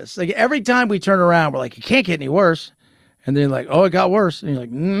about this. Like every time we turn around, we're like, it can't get any worse. And then you're like, oh, it got worse. And you're like,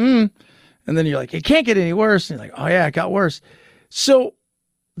 And then you're like, it can't get any worse. And you're like, oh, yeah, it got worse. So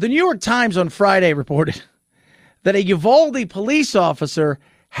the New York Times on Friday reported that a Uvalde police officer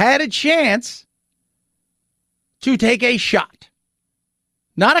had a chance to take a shot.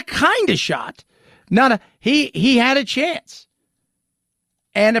 Not a kind of shot. He had a chance.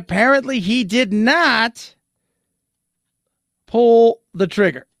 And apparently he did not pull the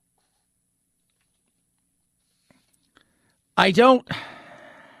trigger. And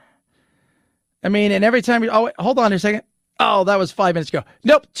every time hold on a second. Oh, that was 5 minutes ago.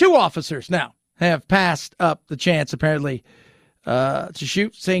 Nope. 2 officers now have passed up the chance, apparently, to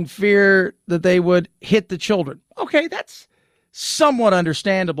shoot, saying fear that they would hit the children. Okay, that's somewhat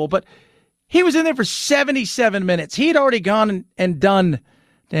understandable, but He was in there for 77 minutes. He had already gone and done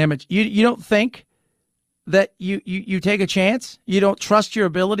damage. You don't think that you take a chance? You don't trust your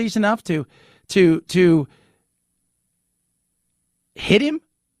abilities enough to hit him?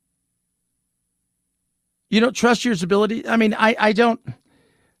 You don't trust your ability? I mean, I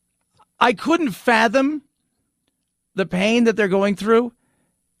couldn't fathom the pain that they're going through.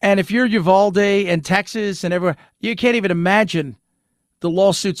 And if you're Uvalde and Texas and everywhere, you can't even imagine the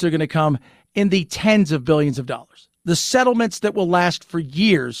lawsuits that are going to come in the tens of billions of dollars. The settlements that will last for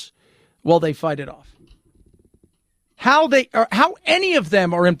years while they fight it off. How any of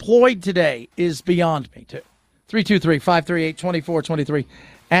them are employed today is beyond me, too. 323-538-2423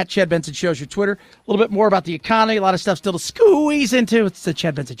 at Chad Benson Show's your Twitter. A little bit more about the economy. A lot of stuff still to squeeze into. It's the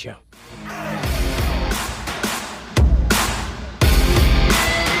Chad Benson Show.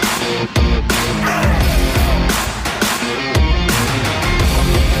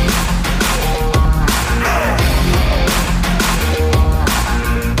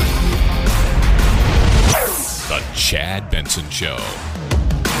 The Chad Benson Show.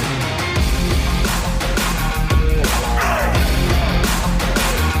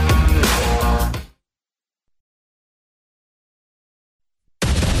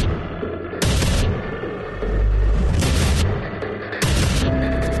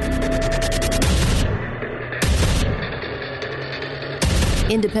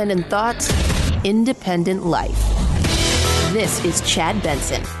 Independent thoughts, independent life. This is Chad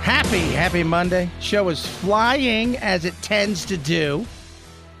Benson. Happy Monday. Show is flying as it tends to do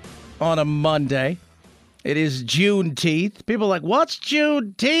on a Monday. It is Juneteenth. People are like, what's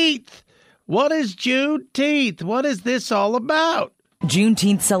Juneteenth? What is Juneteenth? What is this all about?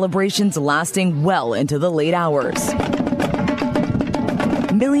 Juneteenth celebrations lasting well into the late hours.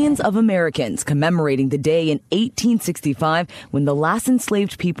 Millions of Americans commemorating the day in 1865 when the last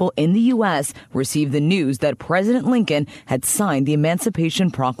enslaved people in the U.S. received the news that President Lincoln had signed the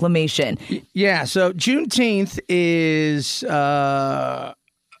Emancipation Proclamation. Yeah, so Juneteenth is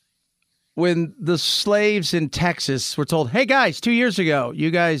when the slaves in Texas were told, hey, guys, 2 years ago,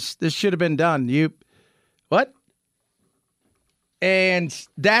 you guys, this should have been done. What? And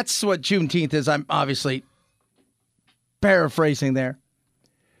that's what Juneteenth is. I'm obviously paraphrasing there.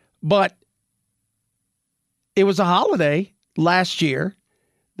 But it was a holiday last year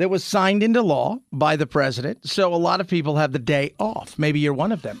that was signed into law by the president. So a lot of people have the day off. Maybe you're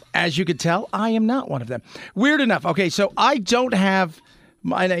one of them. As you can tell, I am not one of them. Weird enough. Okay, so I don't have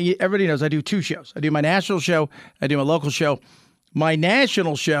everybody knows I do two shows. I do my national show. I do my local show. My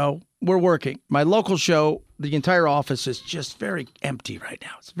national show, we're working. My local show, the entire office is just very empty right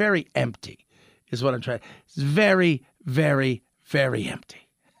now. It's very empty is what I'm trying. It's very, very, very empty.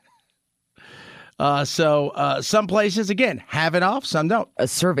 So some places, again, have it off, some don't. A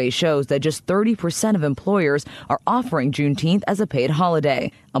survey shows that just 30% of employers are offering Juneteenth as a paid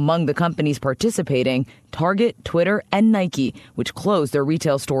holiday. Among the companies participating, Target, Twitter, and Nike, which closed their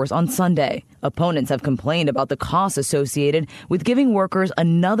retail stores on Sunday. Opponents have complained about the costs associated with giving workers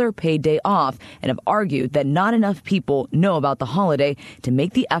another paid day off and have argued that not enough people know about the holiday to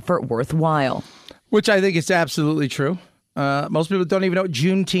make the effort worthwhile. Which I think is absolutely true. Most people don't even know what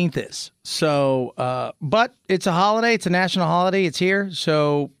Juneteenth is. So, but it's a holiday. It's a national holiday. It's here.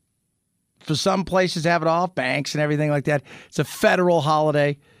 So for some places have it off, banks and everything like that. It's a federal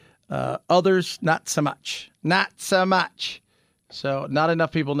holiday. Others, not so much. Not so much. So not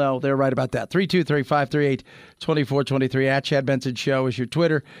enough people know. They're right about that. 323-538-2423 at Chad Benson Show is your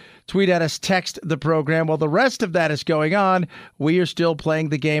Twitter. Tweet at us, text the program. While the rest of that is going on, we are still playing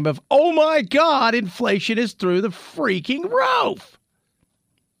the game of, oh my God, inflation is through the freaking roof.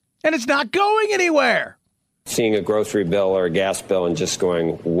 And it's not going anywhere. Seeing a grocery bill or a gas bill and just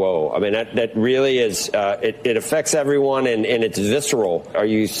going, whoa. I mean, that really is, it affects everyone and it's visceral. Are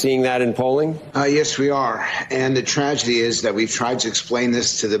you seeing that in polling? Yes, we are. And the tragedy is that we've tried to explain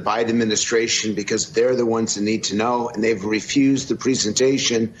this to the Biden administration because they're the ones that need to know, and they've refused the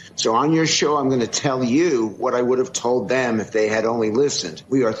presentation. So on your show, I'm going to tell you what I would have told them if they had only listened.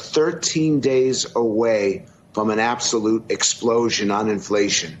 We are 13 days away from an absolute explosion on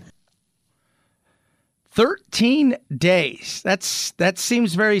inflation. 13 days. That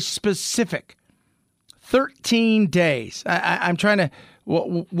seems very specific. 13 days. I'm trying to.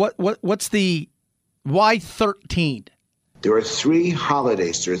 What's the why 13? There are three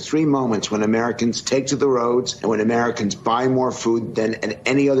holidays. There are three moments when Americans take to the roads and when Americans buy more food than at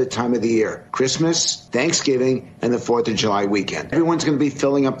any other time of the year. Christmas, Thanksgiving, and the 4th of July weekend. Everyone's going to be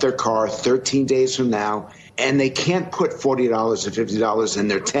filling up their car 13 days from now. and they can't put $40 or $50 in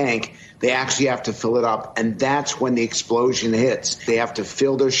their tank. They actually have to fill it up, and that's when the explosion hits. They have to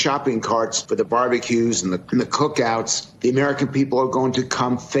fill their shopping carts for the barbecues and the cookouts. The American people are going to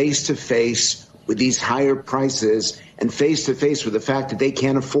come face to face with these higher prices and face to face with the fact that they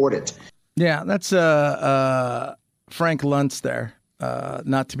can't afford it. Yeah, that's Frank Luntz there,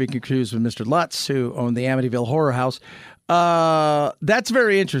 not to be confused with Mr. Lutz, who owned the Amityville Horror House. That's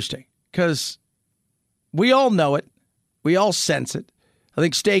very interesting because we all know it. We all sense it. I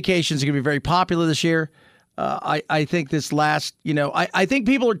think staycations are going to be very popular this year. I think this last, I think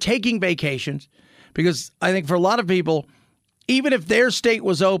people are taking vacations because I think for a lot of people, even if their state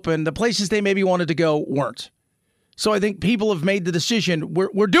was open, the places they maybe wanted to go weren't. So I think people have made the decision,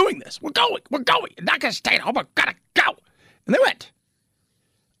 we're doing this. We're going. We're not going to stay at home. We're going to go. And they went.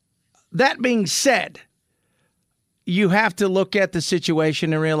 That being said, you have to look at the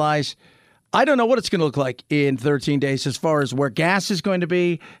situation and realize, I don't know what it's going to look like in 13 days as far as where gas is going to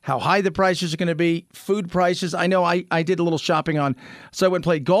be, how high the prices are going to be, food prices. I know I did a little shopping so I went and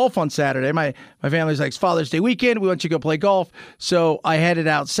played golf on Saturday. My family's like, it's Father's Day weekend. We want you to go play golf. So I headed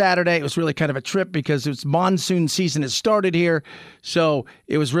out Saturday. It was really kind of a trip because it's monsoon season has started here. So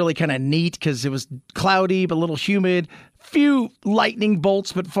it was really kind of neat because it was cloudy but a little humid. Few lightning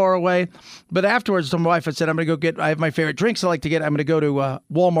bolts, but far away. But afterwards, to my wife, I said, I have my favorite drinks I like to get. I'm going to go to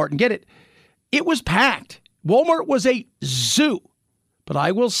Walmart and get it. It was packed. Walmart was a zoo. But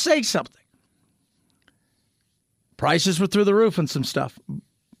I will say something. Prices were through the roof on some stuff.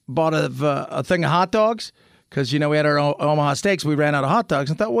 Bought a thing of hot dogs because, we had our Omaha steaks. We ran out of hot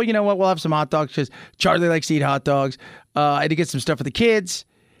dogs. I thought, well, you know what? We'll have some hot dogs because Charlie likes to eat hot dogs. I had to get some stuff for the kids.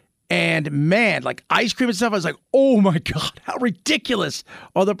 And, man, like ice cream and stuff, I was like, oh, my God, how ridiculous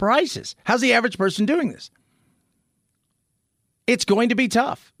are the prices? How's the average person doing this? It's going to be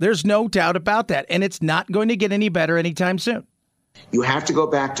tough. There's no doubt about that. And it's not going to get any better anytime soon. You have to go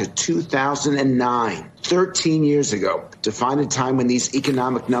back to 2009, 13 years ago, to find a time when these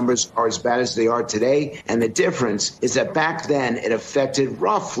economic numbers are as bad as they are today. And the difference is that back then it affected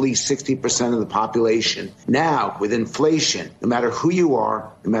roughly 60% of the population. Now, with inflation, no matter who you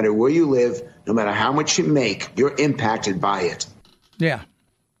are, no matter where you live, no matter how much you make, you're impacted by it. Yeah.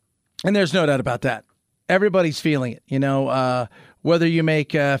 And there's no doubt about that. Everybody's feeling it, whether you make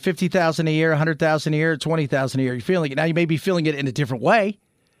 $50,000 a year, $100,000 a year, $20,000 a year, you're feeling it. Now you may be feeling it in a different way,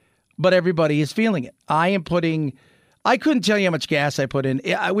 but everybody is feeling it. I couldn't tell you how much gas I put in.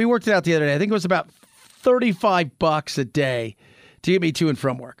 We worked it out the other day. I think it was about $35 a day to get me to and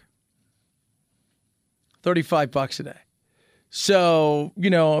from work. $35 a day. So,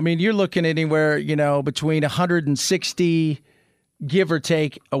 you're looking anywhere, between 160, give or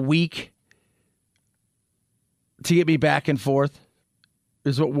take, a week to get me back and forth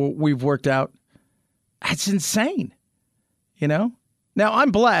is what we've worked out. That's insane, Now,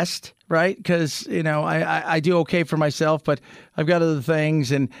 I'm blessed, right? Because, I do okay for myself, but I've got other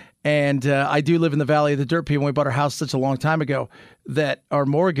things. And I do live in the Valley of the Dirt People. We bought our house such a long time ago that our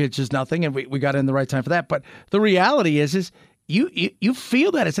mortgage is nothing, and we got in the right time for that. But the reality is you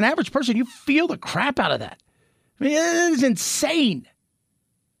feel that. As an average person, you feel the crap out of that. I mean, it is insane.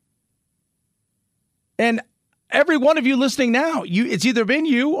 And every one of you listening now, it's either been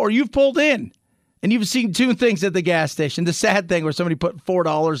you or you've pulled in and you've seen two things at the gas station. The sad thing where somebody put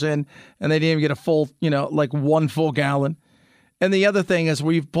 $4 in and they didn't even get a full, like one full gallon. And the other thing is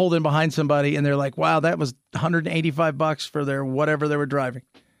where you've pulled in behind somebody and they're like, wow, that was $185 for their whatever they were driving.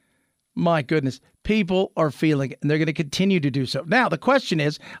 My goodness, people are feeling it and they're going to continue to do so. Now, the question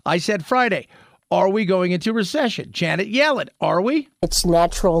is, I said Friday, are we going into recession? Janet Yellen, are we? It's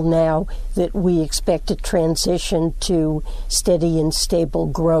natural now that we expect a transition to steady and stable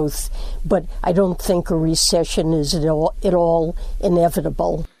growth, but I don't think a recession is at all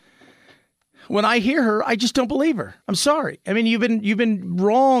inevitable. When I hear her, I just don't believe her. I'm sorry. I mean, you've been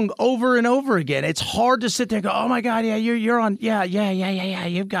wrong over and over again. It's hard to sit there and go, oh my God, yeah, you're on, yeah,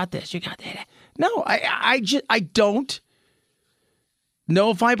 you've got this, you got that. No, I don't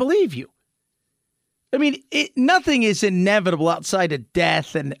know if I believe you. I mean, nothing is inevitable outside of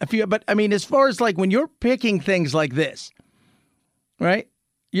death and a few. But I mean, as far as like when you're picking things like this, right?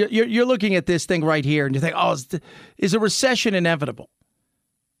 You're looking at this thing right here, and you think, oh, is a recession inevitable?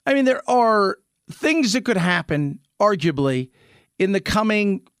 I mean, there are things that could happen, arguably, in the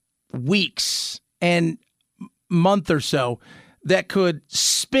coming weeks and month or so that could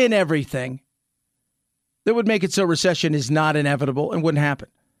spin everything. That would make it so recession is not inevitable and wouldn't happen.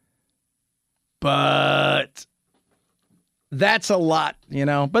 But that's a lot,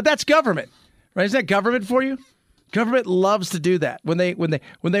 But that's government, right? Is that government for you? Government loves to do that. When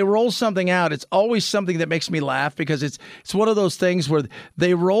they roll something out, it's always something that makes me laugh because it's one of those things where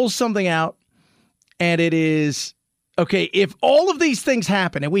they roll something out and it is, okay, if all of these things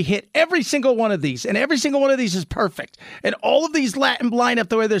happen and we hit every single one of these and every single one of these is perfect and all of these line up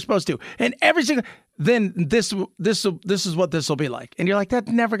the way they're supposed to and every single, then this is what this will be like. And you're like,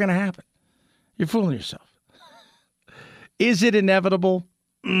 that's never going to happen. You're fooling yourself. Is it inevitable?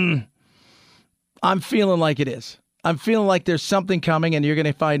 I'm feeling like it is. I'm feeling like there's something coming and you're going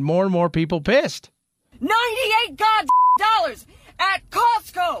to find more and more people pissed. $98 at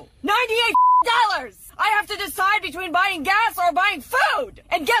Costco. $98. I have to decide between buying gas or buying food.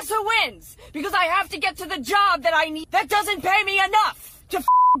 And guess who wins? Because I have to get to the job that I need. That doesn't pay me enough to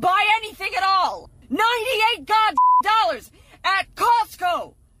buy anything at all. $98 at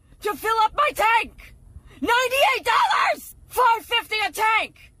Costco to fill up my tank. $98. $5.50 a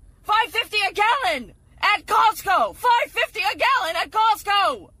tank. $5.50 a gallon at Costco. $5.50 a gallon at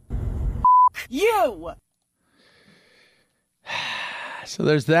Costco. You. So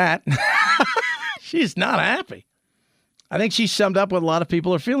there's that. She's not happy. I think she summed up what a lot of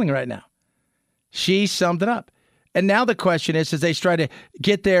people are feeling right now. She summed it up. And now the question is, as they try to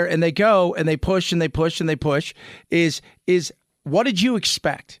get there and they go and they push and they push and they push, is what did you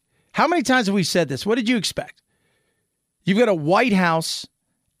expect? How many times have we said this? What did you expect? You've got a White House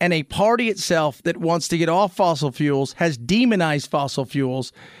and a party itself that wants to get off fossil fuels, has demonized fossil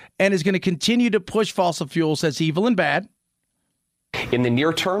fuels, and is going to continue to push fossil fuels as evil and bad. In the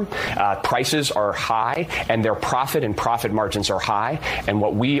near term, prices are high and their profit and profit margins are high. And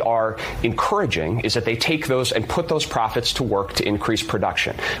what we are encouraging is that they take those and put those profits to work to increase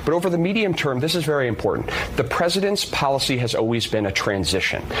production. But over the medium term, this is very important. The president's policy has always been a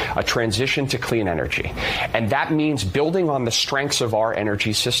transition to clean energy. And that means building on the strengths of our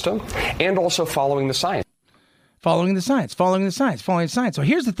energy system and also following the science. Following the science. So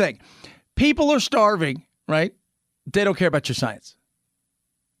here's the thing. People are starving, right? They don't care about your science.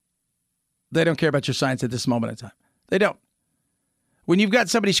 They don't care about your science at this moment in time. They don't. When you've got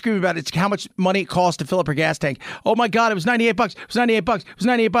somebody screaming about it's how much money it costs to fill up her gas tank. Oh my God, it was $98. It was $98. It was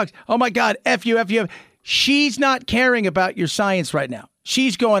 $98. Oh my God, F you. She's not caring about your science right now.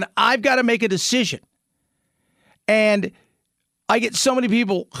 She's going, I've got to make a decision. And I get so many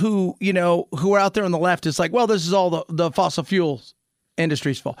people who are out there on the left. It's like, well, this is all the fossil fuels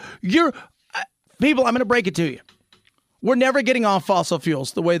industry's fault. People, I'm going to break it to you. We're never getting off fossil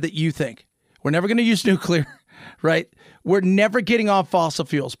fuels the way that you think. We're never going to use nuclear, right? We're never getting off fossil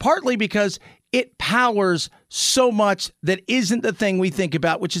fuels, partly because it powers so much that isn't the thing we think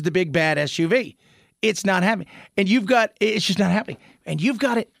about, which is the big bad SUV. It's not happening. And it's just not happening. And you've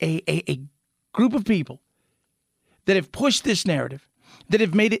got a group of people that have pushed this narrative, that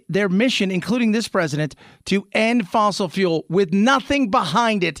have made it their mission, including this president, to end fossil fuel with nothing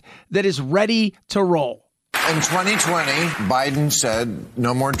behind it that is ready to roll. In 2020, Biden said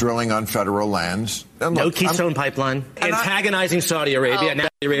no more drilling on federal lands. No Keystone Pipeline. Antagonizing Saudi Arabia. Now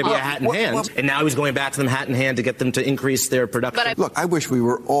Saudi Arabia hat in hand. And now he's going back to them hat in hand to get them to increase their production. Look, I wish we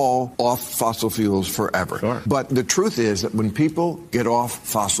were all off fossil fuels forever. Sure. But the truth is that when people get off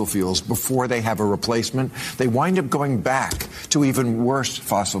fossil fuels before they have a replacement, they wind up going back to even worse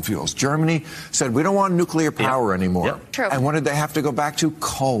fossil fuels. Germany said, we don't want nuclear power anymore. Yep. True. And what did they have to go back to?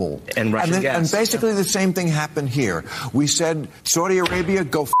 Coal. And Russian gas. And basically the same thing happened here. We said, Saudi Arabia,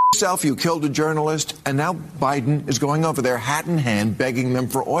 go yourself, you killed a journalist. And now Biden is going over there hat in hand begging them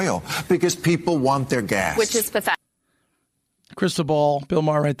for oil because people want their gas. Which is pathetic. Crystal ball, Bill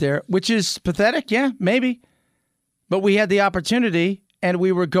Maher right there, which is pathetic. Yeah, maybe. But we had the opportunity and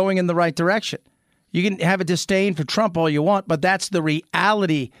we were going in the right direction. You can have a disdain for Trump all you want, but that's the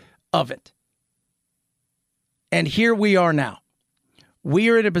reality of it. And here we are now. We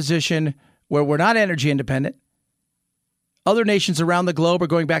are in a position where we're not energy independent. Other nations around the globe are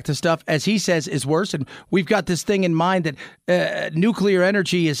going back to stuff, as he says, is worse. And we've got this thing in mind that nuclear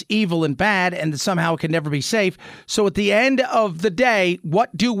energy is evil and bad and somehow it can never be safe. So at the end of the day,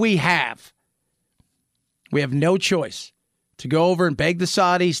 what do we have? We have no choice to go over and beg the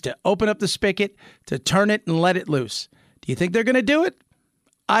Saudis to open up the spigot, to turn it and let it loose. Do you think they're going to do it?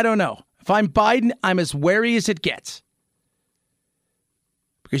 I don't know. If I'm Biden, I'm as wary as it gets.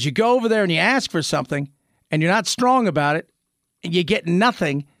 Because you go over there and you ask for something and you're not strong about it, and you get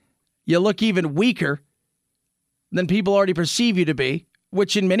nothing, you look even weaker than people already perceive you to be,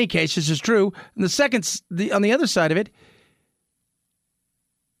 which in many cases is true. And on the other side of it,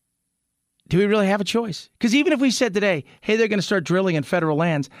 do we really have a choice? Because even if we said today, hey, they're going to start drilling in federal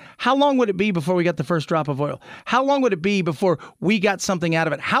lands, how long would it be before we got the first drop of oil? How long would it be before we got something out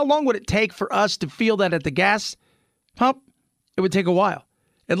of it? How long would it take for us to feel that at the gas pump, it would take a while.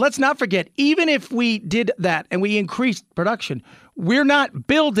 And let's not forget, even if we did that and we increased production, we're not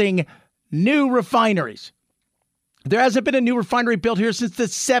building new refineries. There hasn't been a new refinery built here since the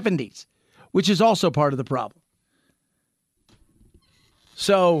 70s, which is also part of the problem.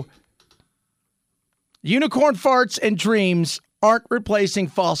 So, unicorn farts and dreams aren't replacing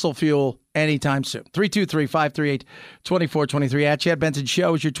fossil fuel anytime soon. 323-538-2423 at Chad Benson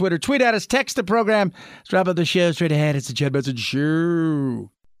Show is your Twitter. Tweet at us, text the program. Let's wrap up the show straight ahead. It's the Chad Benson Show.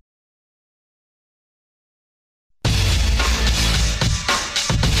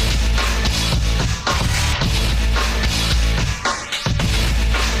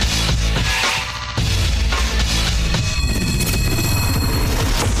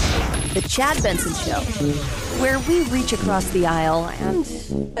 The Chad Benson Show, where we reach across the aisle and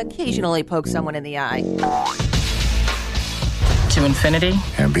occasionally poke someone in the eye. To infinity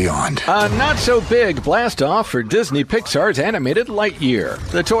and beyond. A not-so-big blast-off for Disney Pixar's animated Lightyear.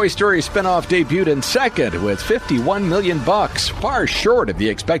 The Toy Story spinoff debuted in second with $51 million, far short of the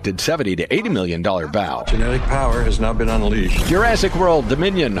expected $70 to $80 million bow. Genetic power has now been unleashed. Jurassic World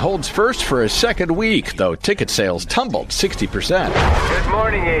Dominion holds first for a second week, though ticket sales tumbled 60%. Good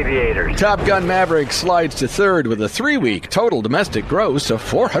morning, aviators. Top Gun Maverick slides to third with a 3-week total domestic gross of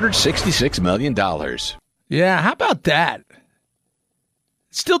 $466 million. Yeah, how about that?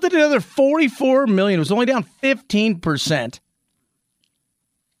 Still did another $44 million. It was only down 15%.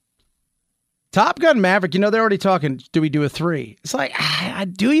 Top Gun Maverick, they're already talking, do we do a 3? It's like,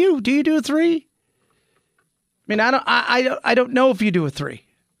 do you? Do you do a 3? I mean, I don't know if you do a 3.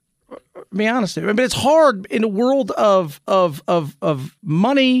 To be honest. I mean, it's hard in a world of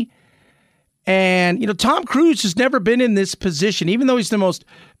money. And, Tom Cruise has never been in this position, even though he's the most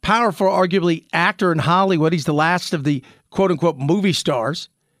powerful, arguably, actor in Hollywood. He's the last of the quote-unquote movie stars.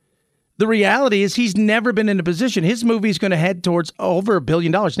 The reality is he's never been in a position. His movie is going to head towards over $1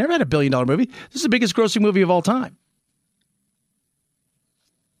 billion. Never had a $1 billion movie. This is the biggest grossing movie of all time.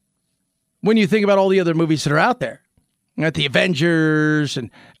 When you think about all the other movies that are out there, the Avengers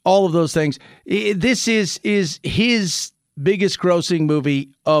and all of those things, this is his biggest grossing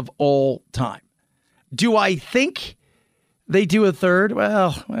movie of all time. Do I think they do a third?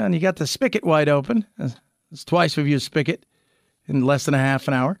 Well, you got the spigot wide open. It's twice we've used spigot in less than a half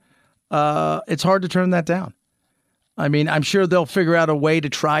an hour. It's hard to turn that down. I mean, I'm sure they'll figure out a way to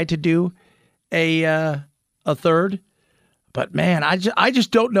try to do a third. But, man, I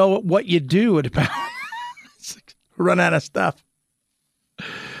just don't know what you do at about run out of stuff.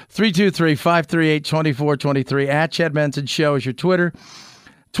 323-538-2423 at Chad Benson Show is your Twitter.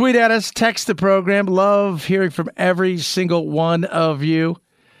 Tweet at us, text the program. Love hearing from every single one of you.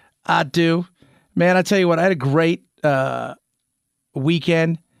 I do. Man, I tell you what, I had a great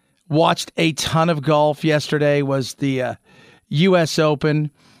weekend. Watched a ton of golf. Yesterday was the U.S.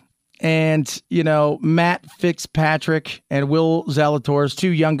 Open. And, Matt Fitzpatrick and Will Zalatoris,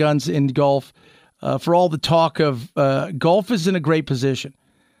 two young guns in golf. For all the talk of golf is in a great position.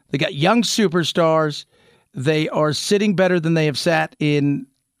 They got young superstars. They are sitting better than they have sat in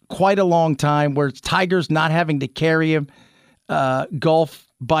quite a long time, where Tiger's not having to carry him golf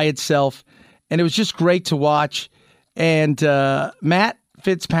by itself. And it was just great to watch. And Matt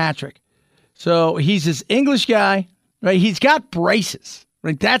Fitzpatrick, so he's this English guy, right? He's got braces,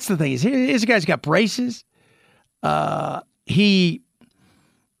 right? That's the thing. He's a guy's got braces. He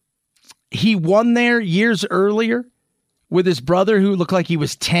won there years earlier with his brother, who looked like he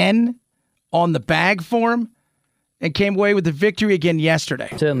was 10, on the bag for him, and came away with the victory again yesterday.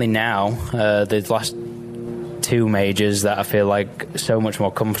 Certainly now, the last two majors, that I feel like so much more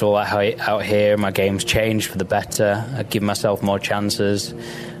comfortable out here. My game's changed for the better. I give myself more chances.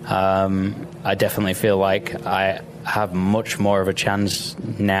 I definitely feel like I have much more of a chance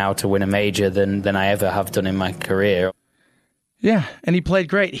now to win a major than I ever have done in my career. Yeah, and he played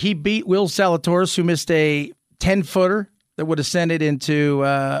great. He beat Will Zalatoris, who missed a 10-footer that would have sent it into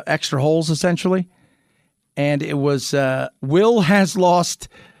extra holes, essentially. And it was Will has lost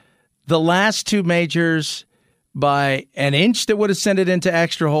the last two majors by an inch that would have sent it into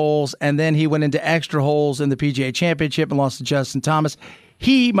extra holes, and then he went into extra holes in the PGA Championship and lost to Justin Thomas.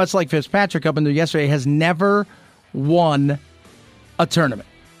 He, much like Fitzpatrick up until yesterday, has never won a tournament.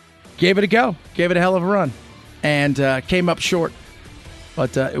 Gave it a go. Gave it a hell of a run. And came up short.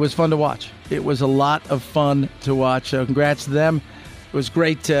 But it was fun to watch. It was a lot of fun to watch. So congrats to them. It was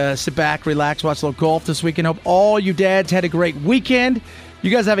great to sit back, relax, watch a little golf this weekend. Hope all you dads had a great weekend.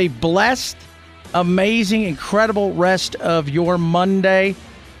 You guys have a blessed, amazing, incredible rest of your Monday.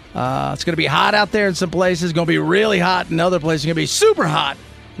 It's going to be hot out there in some places. It's going to be really hot in other places. It's going to be super hot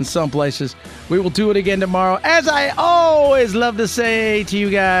in some places. We will do it again tomorrow. As I always love to say to you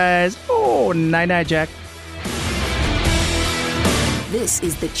guys, night-night, Jack. This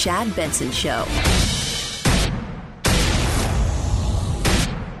is the Chad Benson Show.